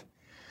garment.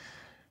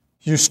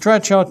 You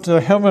stretch out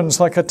the heavens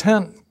like a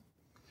tent.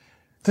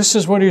 This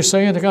is what he's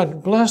saying to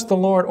God. Bless the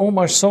Lord, O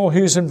my soul.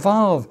 He's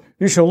involved.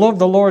 You shall love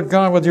the Lord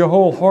God with your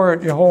whole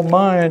heart, your whole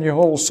mind, your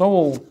whole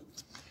soul.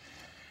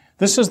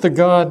 This is the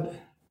God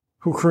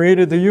who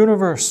created the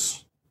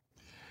universe.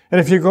 And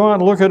if you go out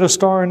and look at a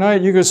starry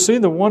night, you can see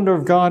the wonder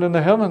of God in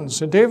the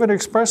heavens. And David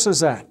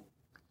expresses that.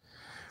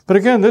 But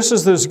again, this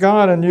is this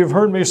God, and you've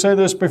heard me say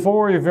this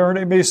before, you've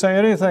heard me say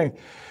anything,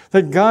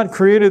 that God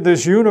created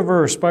this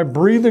universe by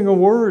breathing a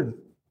word.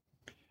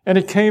 And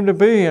it came to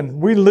be,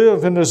 and we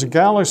live in this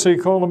galaxy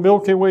called the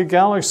Milky Way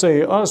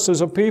galaxy, us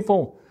as a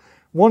people,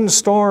 one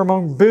star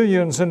among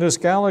billions in this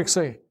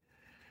galaxy.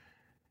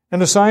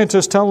 And the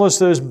scientists tell us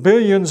there's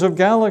billions of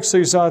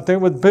galaxies out there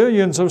with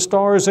billions of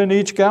stars in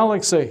each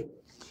galaxy.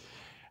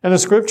 And the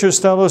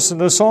scriptures tell us,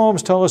 and the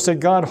Psalms tell us that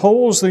God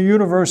holds the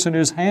universe in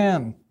His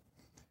hand.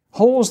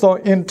 Holds the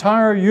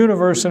entire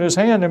universe in His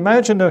hand.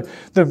 Imagine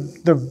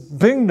the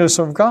bigness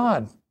of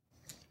God.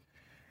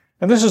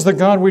 And this is the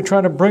God we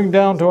try to bring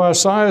down to our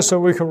size so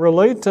we can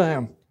relate to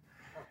Him.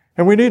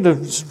 And we need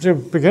to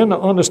begin to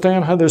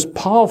understand how this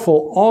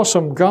powerful,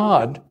 awesome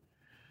God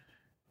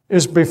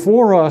is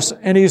before us,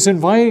 and He's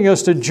inviting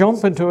us to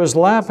jump into His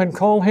lap and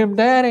call Him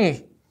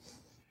Daddy.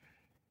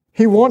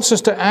 He wants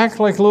us to act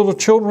like little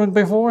children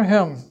before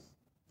Him.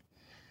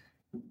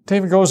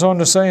 David goes on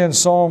to say in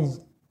Psalm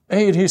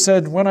 8, he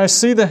said, When I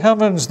see the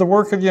heavens, the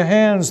work of your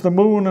hands, the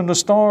moon and the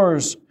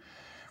stars,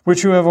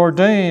 which you have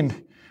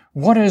ordained,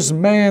 what is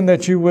man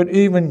that you would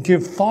even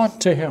give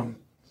thought to him?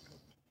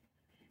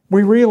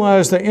 We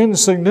realize the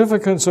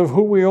insignificance of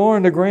who we are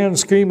in the grand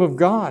scheme of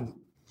God.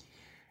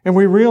 And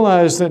we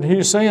realize that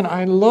He's saying,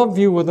 I love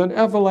you with an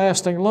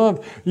everlasting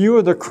love. You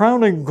are the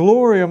crowning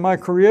glory of my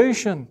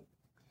creation.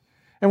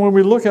 And when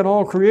we look at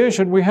all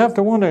creation, we have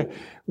to wonder,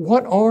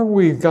 what are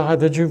we,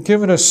 God, that you've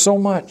given us so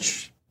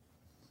much?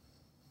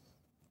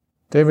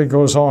 David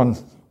goes on,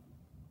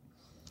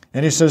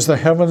 and he says, the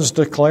heavens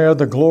declare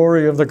the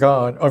glory of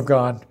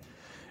God,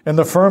 and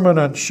the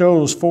firmament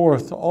shows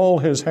forth all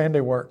His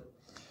handiwork.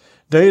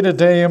 Day to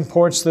day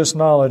imports this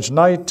knowledge,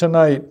 night to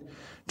night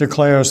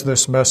declares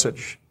this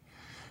message.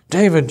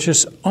 David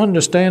just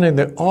understanding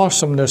the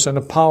awesomeness and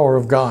the power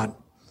of God.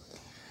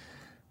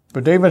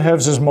 But David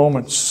has his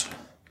moments.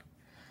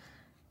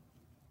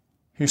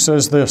 He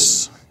says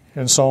this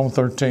in Psalm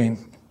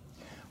 13,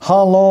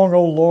 How long,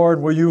 O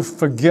Lord, will you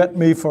forget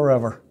me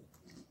forever?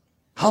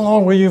 How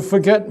long will you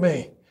forget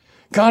me?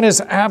 God is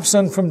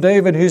absent from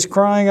David. He's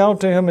crying out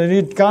to him,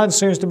 and God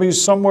seems to be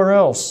somewhere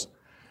else.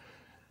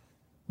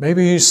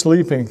 Maybe he's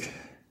sleeping,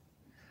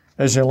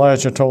 as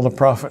Elijah told the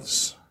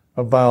prophets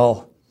of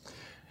Baal.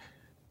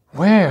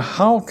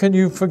 How can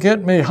you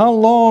forget me? How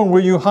long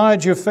will you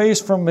hide your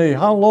face from me?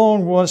 How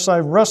long must I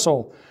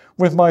wrestle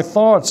with my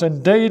thoughts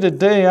and day to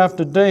day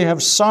after day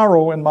have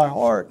sorrow in my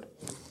heart?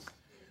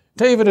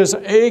 David is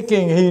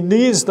aching. He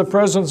needs the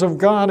presence of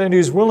God, and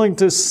he's willing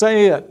to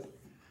say it.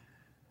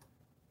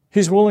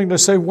 He's willing to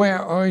say, where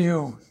are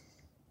you?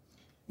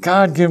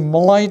 God, give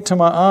light to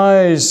my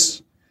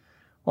eyes,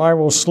 or I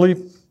will sleep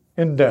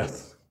in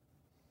death.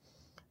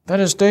 That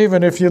is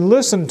David. If you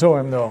listen to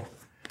him, though,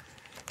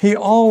 he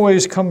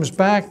always comes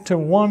back to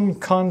one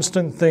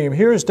constant theme.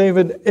 Here's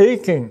David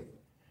aching,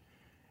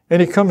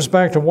 and he comes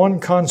back to one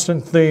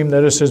constant theme,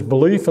 that is his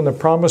belief in the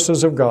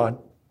promises of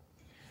God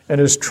and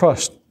his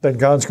trust that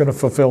God's going to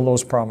fulfill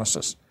those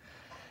promises.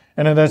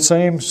 And in that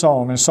same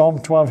psalm, in Psalm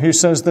 12, he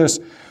says this,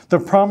 the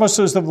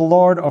promises of the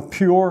Lord are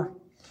pure.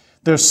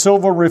 They're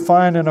silver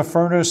refined in a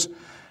furnace,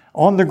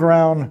 on the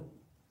ground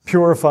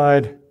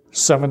purified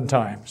 7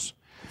 times.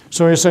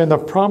 So he's saying the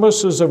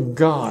promises of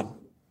God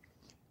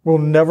will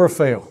never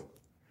fail.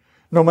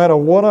 No matter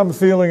what I'm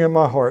feeling in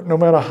my heart, no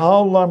matter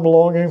how I'm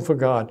longing for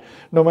God,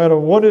 no matter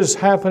what is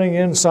happening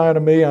inside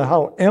of me and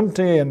how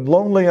empty and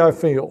lonely I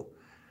feel,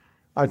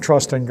 I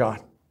trust in God.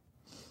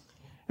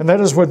 And that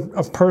is what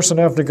a person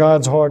after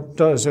God's heart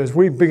does. As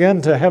we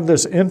begin to have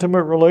this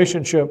intimate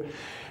relationship,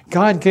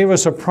 God gave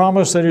us a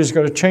promise that He's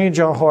going to change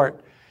our heart.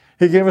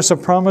 He gave us a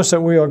promise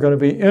that we are going to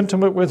be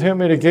intimate with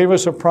Him, and He gave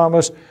us a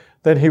promise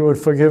that He would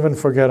forgive and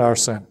forget our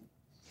sin.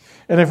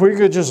 And if we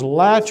could just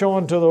latch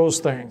on to those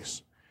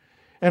things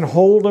and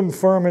hold them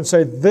firm and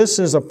say, this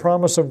is a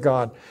promise of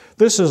God.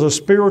 This is a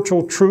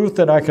spiritual truth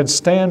that I can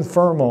stand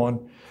firm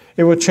on.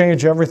 It would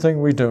change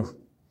everything we do.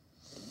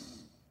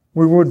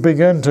 We would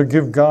begin to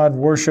give God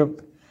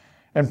worship,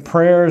 and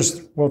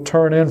prayers will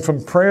turn in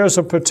from prayers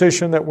of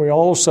petition that we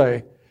all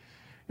say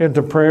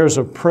into prayers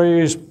of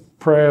praise,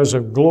 prayers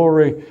of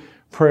glory,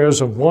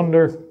 prayers of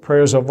wonder,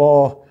 prayers of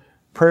awe,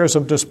 prayers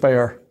of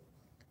despair,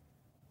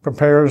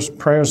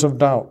 prayers of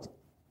doubt.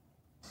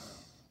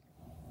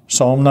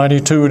 Psalm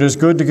 92, it is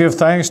good to give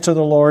thanks to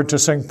the Lord, to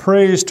sing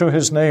praise to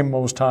His name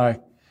most high.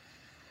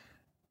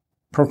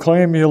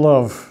 Proclaim your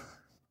love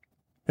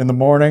in the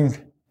morning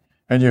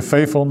and your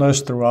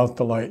faithfulness throughout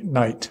the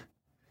night.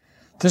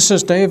 This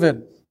is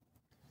David.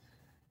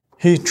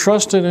 He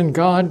trusted in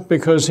God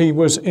because he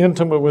was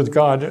intimate with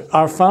God.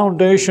 Our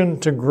foundation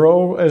to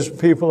grow as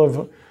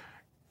people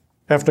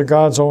after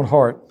God's own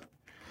heart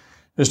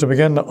is to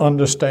begin to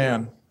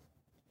understand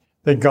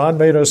that God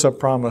made us a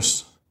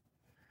promise.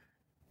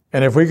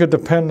 And if we could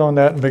depend on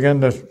that and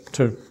begin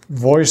to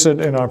voice it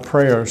in our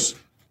prayers,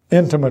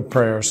 intimate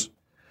prayers,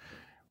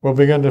 we'll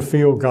begin to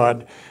feel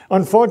God.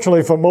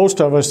 Unfortunately, for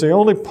most of us, the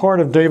only part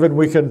of David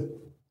we can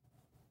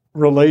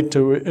relate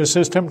to is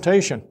his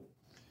temptation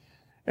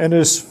and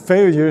his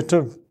failure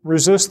to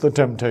resist the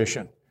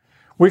temptation.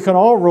 We can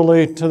all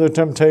relate to the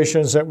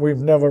temptations that we've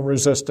never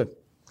resisted,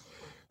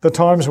 the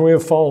times we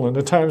have fallen,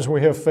 the times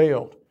we have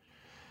failed.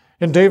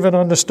 And David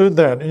understood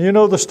that. And you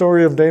know the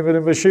story of David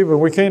and Bathsheba.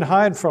 We can't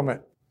hide from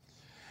it.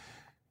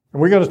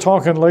 And we're going to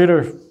talk in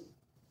later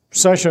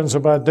sessions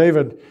about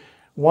David,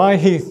 why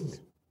he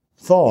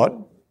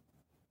thought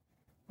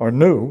or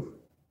knew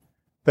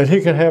that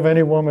he could have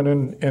any woman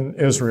in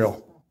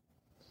Israel.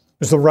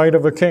 It's the right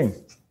of a king.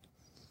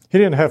 He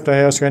didn't have to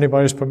ask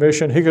anybody's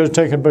permission. He could have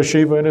taken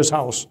Bathsheba in his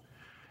house.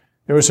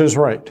 It was his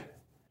right.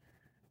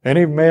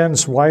 Any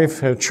man's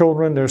wife had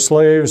children, their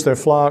slaves, their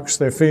flocks,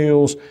 their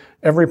fields,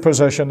 every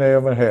possession they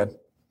ever had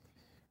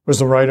was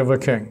the right of a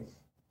king.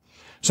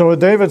 So when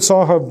David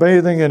saw her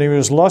bathing and he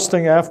was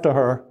lusting after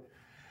her,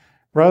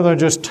 rather than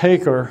just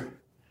take her,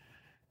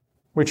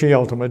 which he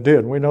ultimately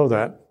did, we know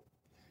that.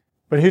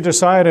 But he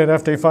decided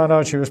after he found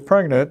out she was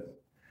pregnant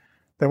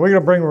that we're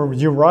going to bring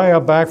Uriah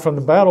back from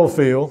the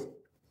battlefield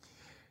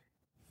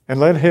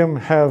and let him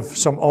have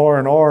some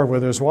R&R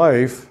with his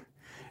wife.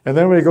 And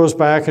then when he goes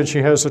back and she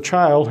has a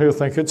child, he'll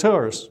think it's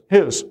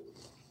his.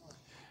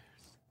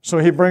 So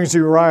he brings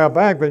Uriah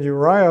back, but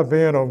Uriah,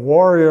 being a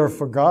warrior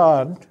for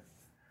God,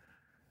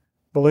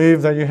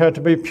 believed that you had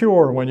to be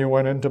pure when you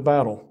went into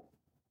battle.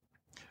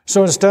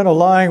 So instead of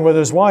lying with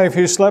his wife,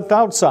 he slept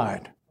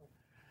outside.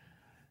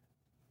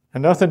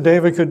 And nothing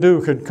David could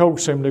do could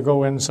coax him to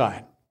go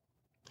inside.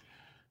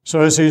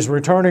 So as he's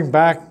returning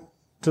back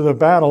to the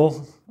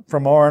battle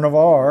from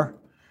R&R,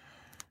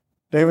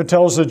 David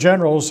tells the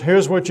generals,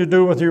 here's what you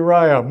do with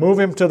Uriah. Move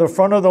him to the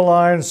front of the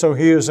line so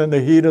he is in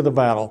the heat of the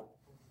battle,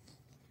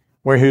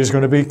 where he's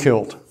going to be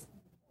killed.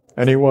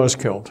 And he was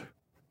killed.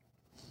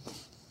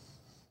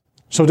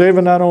 So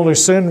David not only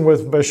sinned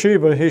with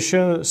Bathsheba, he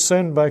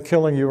sinned by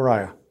killing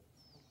Uriah.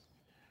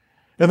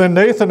 And then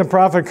Nathan the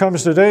prophet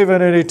comes to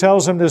David and he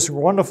tells him this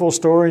wonderful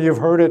story, you've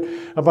heard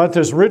it, about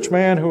this rich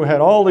man who had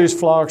all these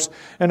flocks,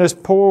 and this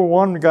poor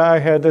one guy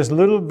had this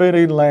little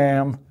bitty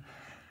lamb,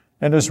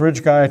 and this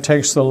rich guy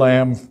takes the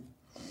lamb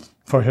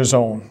for his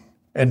own.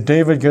 And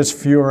David gets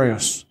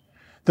furious.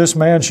 This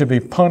man should be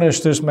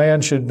punished. This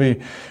man should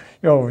be,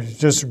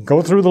 just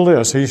go through the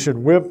list. He should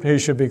whip, he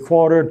should be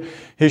quartered,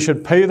 he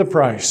should pay the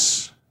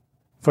price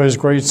for his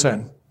great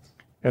sin.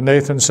 And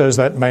Nathan says,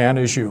 that man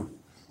is you.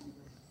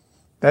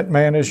 That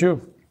man is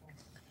you.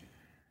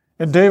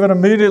 And David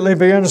immediately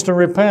begins to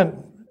repent.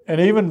 And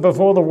even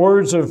before the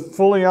words are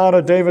fully out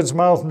of David's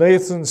mouth,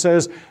 Nathan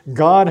says,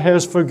 God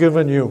has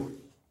forgiven you.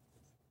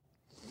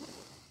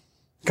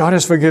 God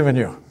has forgiven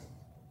you.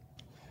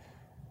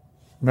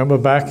 Remember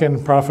back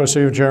in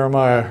prophecy of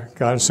Jeremiah,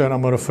 God said,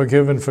 I'm going to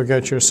forgive and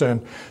forget your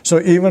sin.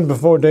 So even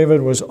before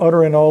David was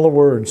uttering all the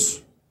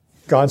words,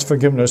 God's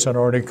forgiveness had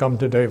already come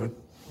to David.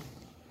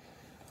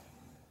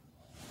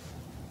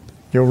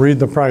 You'll read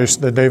the price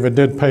that David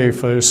did pay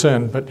for his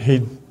sin, but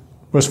he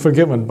was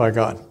forgiven by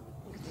God.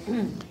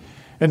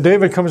 And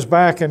David comes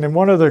back, and in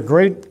one of the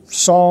great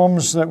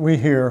psalms that we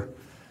hear,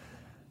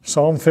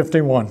 Psalm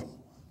 51,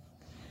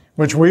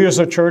 which we as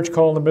a church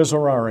call the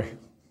Miserere.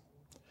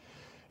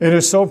 It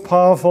is so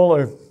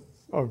powerful,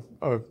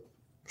 a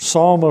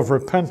psalm of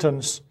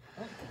repentance,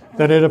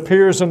 that it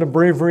appears in the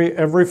breviary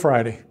every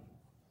Friday.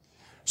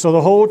 So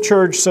the whole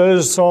church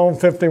says Psalm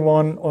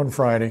 51 on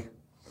Friday.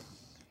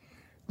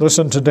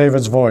 Listen to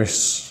David's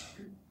voice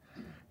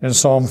in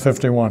Psalm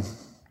 51.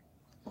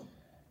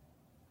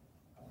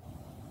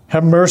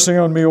 Have mercy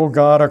on me, O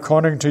God,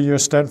 according to your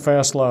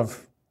steadfast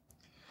love.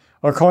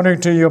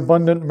 According to your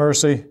abundant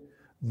mercy,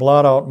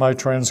 blot out my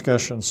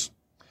transgressions.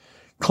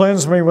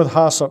 Cleanse me with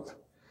hyssop,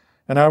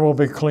 and I will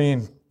be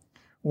clean.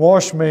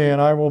 Wash me,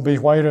 and I will be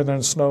whiter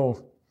than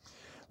snow.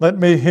 Let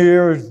me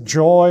hear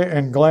joy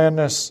and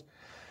gladness.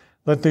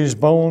 Let these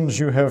bones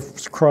you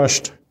have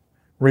crushed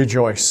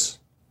rejoice.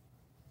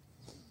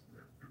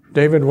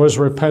 David was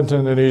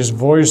repentant, and he's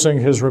voicing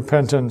his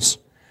repentance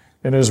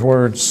in his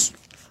words.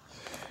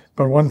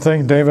 But one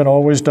thing David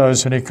always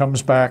does, and he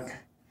comes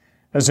back,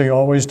 as he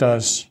always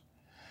does,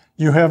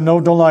 you have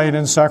no delight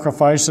in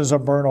sacrifices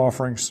of burnt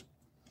offerings.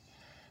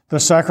 The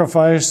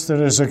sacrifice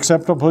that is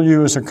acceptable to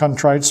you is a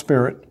contrite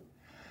spirit,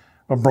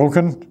 a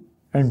broken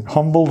and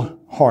humbled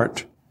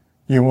heart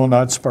you will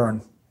not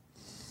spurn.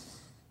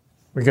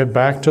 We get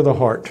back to the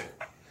heart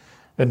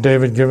that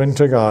David given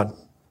to God,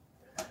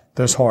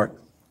 this heart.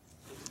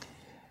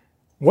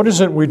 What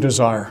is it we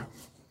desire?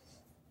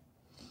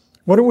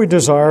 What do we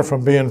desire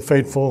from being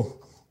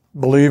faithful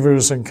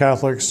believers and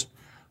Catholics,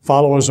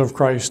 followers of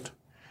Christ?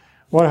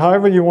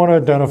 However you want to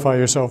identify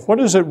yourself, what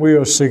is it we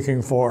are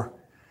seeking for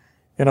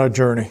in our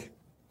journey?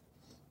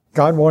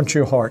 God wants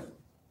your heart,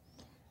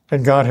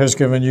 and God has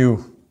given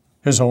you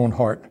his own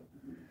heart.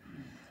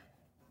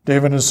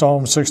 David in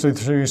Psalm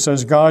 63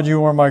 says, God,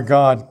 you are my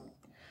God.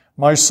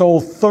 My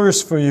soul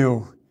thirsts for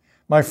you.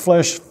 My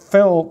flesh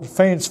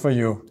faints for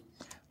you,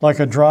 like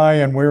a dry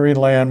and weary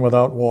land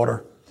without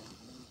water.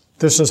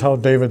 This is how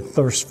David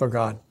thirsts for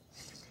God.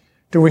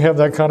 Do we have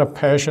that kind of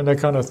passion, that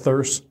kind of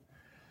thirst?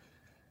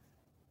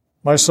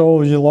 My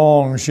soul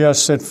longs,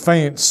 yes, it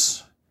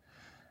faints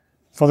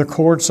for the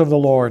courts of the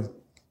Lord.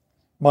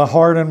 My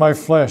heart and my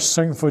flesh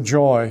sing for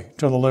joy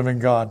to the living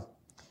God.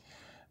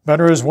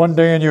 Better is one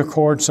day in your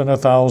courts than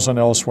 1,000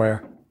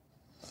 elsewhere.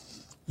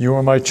 You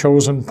are my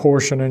chosen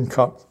portion and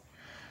cup.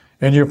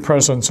 In your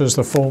presence is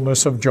the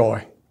fullness of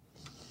joy.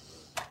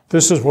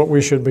 This is what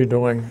we should be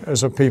doing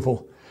as a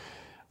people.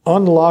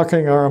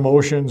 Unlocking our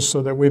emotions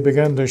so that we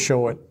begin to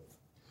show it.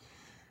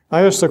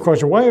 I asked the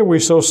question, why are we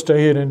so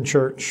staid in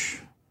church,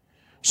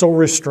 so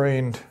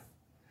restrained?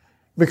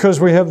 Because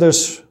we have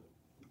this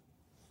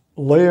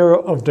layer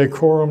of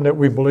decorum that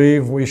we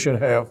believe we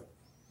should have.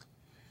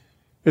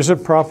 Is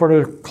it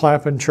proper to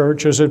clap in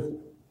church? Is it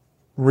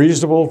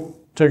reasonable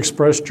to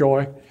express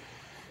joy?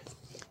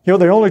 You know,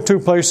 the only two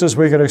places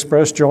we can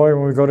express joy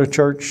when we go to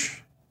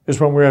church is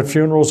when we're at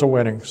funerals or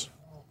weddings.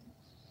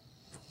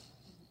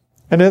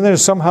 And then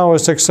somehow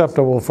it's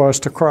acceptable for us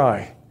to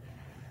cry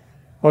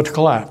or to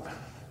clap.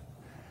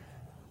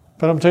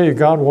 But I'm telling you,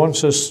 God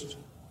wants us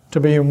to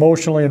be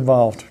emotionally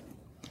involved.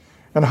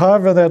 And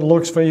however that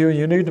looks for you,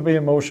 you need to be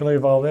emotionally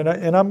involved.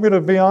 And I'm going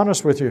to be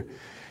honest with you.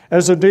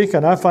 As a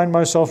deacon, I find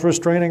myself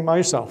restraining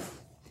myself.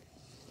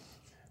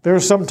 There are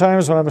some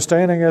times when I'm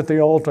standing at the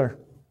altar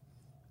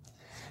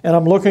and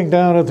I'm looking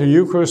down at the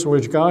Eucharist,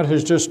 which God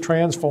has just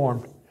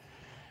transformed.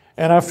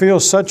 And I feel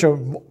such a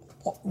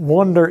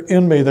wonder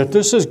in me that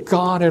this is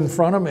God in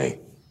front of me,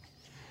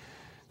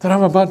 that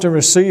I'm about to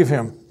receive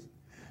him.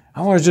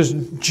 I want to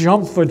just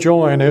jump for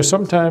joy. And there's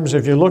sometimes,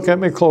 if you look at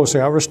me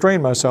closely, I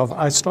restrain myself.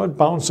 I start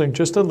bouncing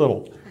just a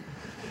little.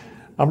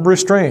 I'm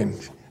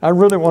restrained. I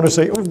really want to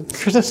say, oh,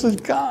 this is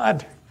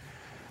God.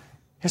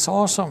 It's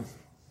awesome.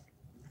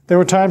 There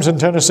were times in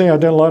Tennessee I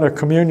did a lot of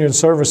communion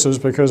services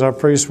because our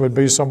priest would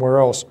be somewhere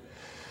else.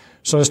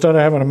 So instead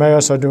of having a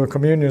mass, I do a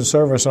communion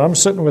service. And I'm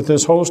sitting with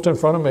this host in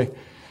front of me.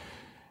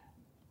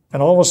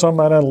 And all of a sudden,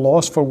 I'm at a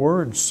loss for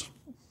words.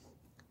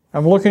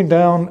 I'm looking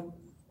down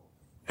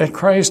at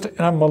Christ,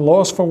 and I'm at a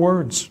loss for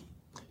words.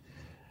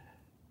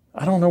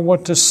 I don't know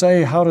what to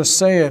say, how to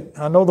say it.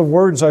 I know the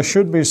words I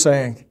should be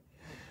saying,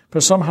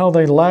 but somehow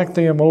they lack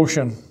the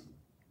emotion.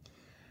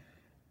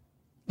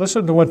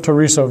 Listen to what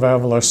Teresa of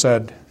Avila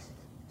said.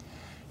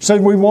 She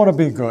said, we want to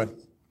be good,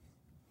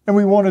 and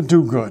we want to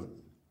do good.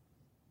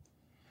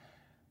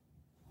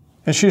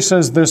 And she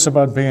says this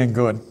about being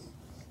good.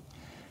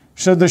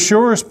 She said, the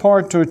surest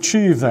part to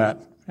achieve that,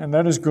 and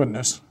that is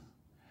goodness,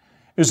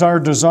 is our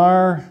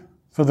desire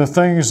for the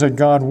things that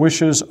God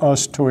wishes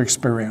us to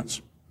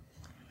experience.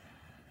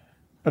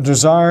 A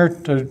desire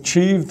to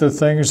achieve the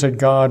things that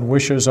God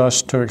wishes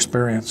us to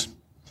experience.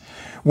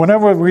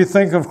 Whenever we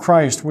think of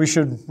Christ, we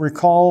should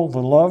recall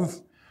the love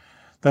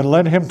that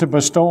led him to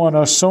bestow on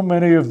us so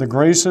many of the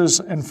graces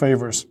and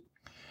favors,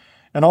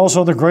 and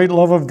also the great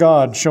love of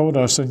God showed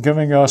us in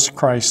giving us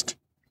Christ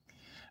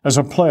as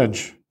a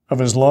pledge of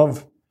his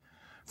love,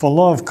 for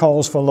love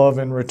calls for love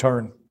in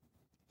return.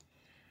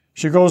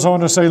 She goes on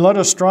to say, let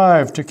us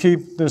strive to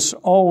keep this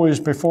always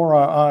before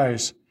our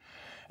eyes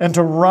and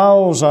to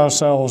rouse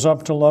ourselves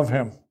up to love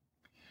him.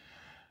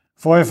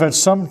 For if at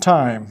some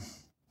time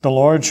the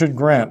Lord should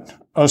grant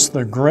us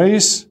the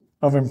grace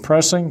of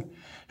impressing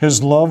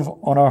his love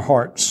on our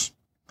hearts,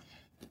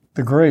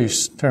 the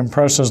grace to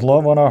impress his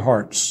love on our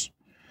hearts,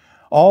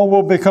 all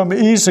will become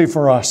easy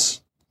for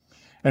us,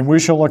 and we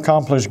shall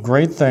accomplish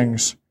great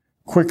things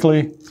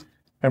quickly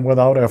and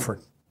without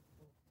effort.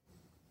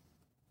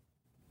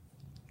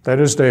 That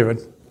is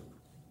David.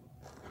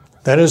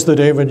 That is the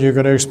David you're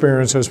going to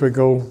experience as we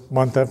go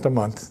month after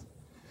month.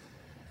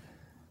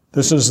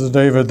 This is the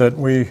David that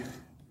we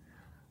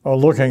are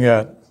looking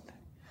at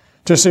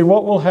to see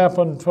what will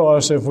happen to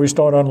us if we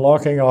start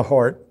unlocking our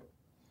heart,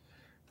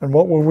 and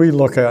what will we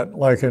look at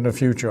like in the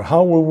future?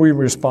 How will we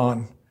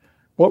respond?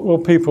 What will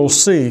people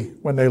see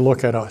when they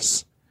look at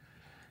us?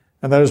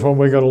 And that is what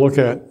we're going to look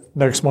at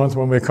next month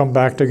when we come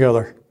back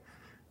together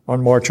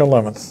on March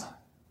 11th.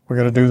 We're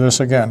going to do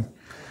this again.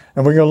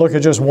 And we're going to look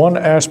at just one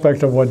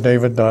aspect of what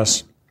David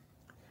does.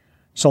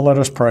 So let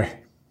us pray.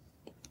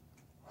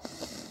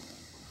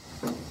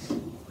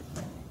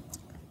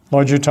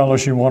 Lord, you tell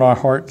us you want our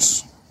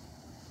hearts.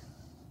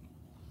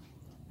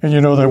 And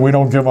you know that we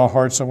don't give our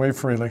hearts away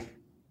freely.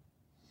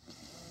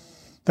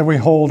 That we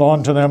hold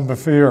on to them for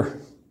fear.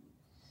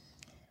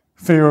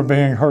 Fear of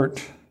being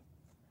hurt.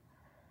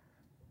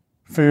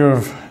 Fear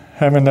of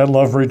having that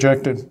love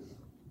rejected.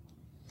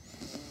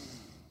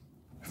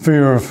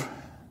 Fear of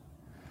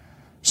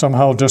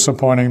somehow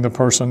disappointing the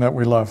person that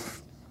we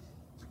love.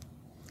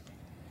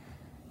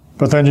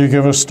 But then you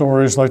give us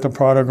stories like the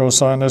prodigal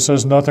son that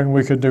says nothing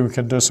we could do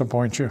can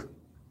disappoint you.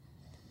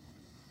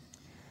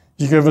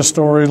 You give a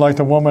story like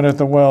the woman at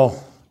the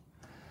well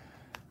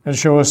and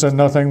show us that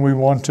nothing we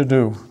want to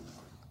do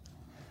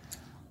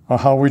or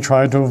how we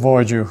try to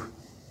avoid you,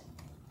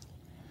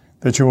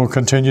 that you will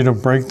continue to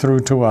break through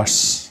to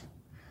us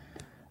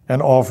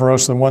and offer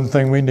us the one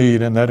thing we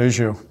need, and that is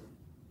you.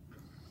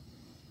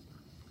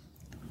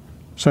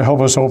 So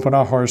help us open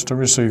our hearts to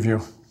receive you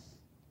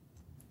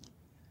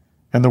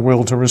and the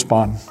will to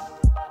respond.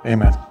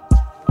 Amen.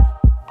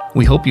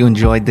 We hope you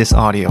enjoyed this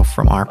audio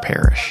from our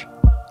parish.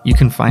 You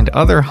can find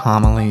other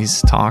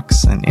homilies,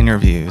 talks, and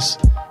interviews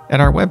at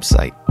our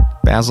website,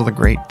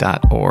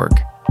 basilthegreat.org,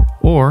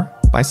 or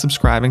by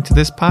subscribing to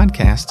this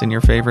podcast in your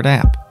favorite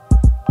app.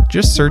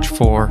 Just search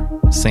for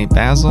St.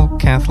 Basil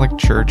Catholic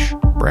Church,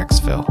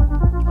 Brecksville.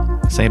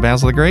 St.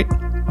 Basil the Great,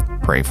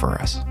 pray for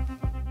us.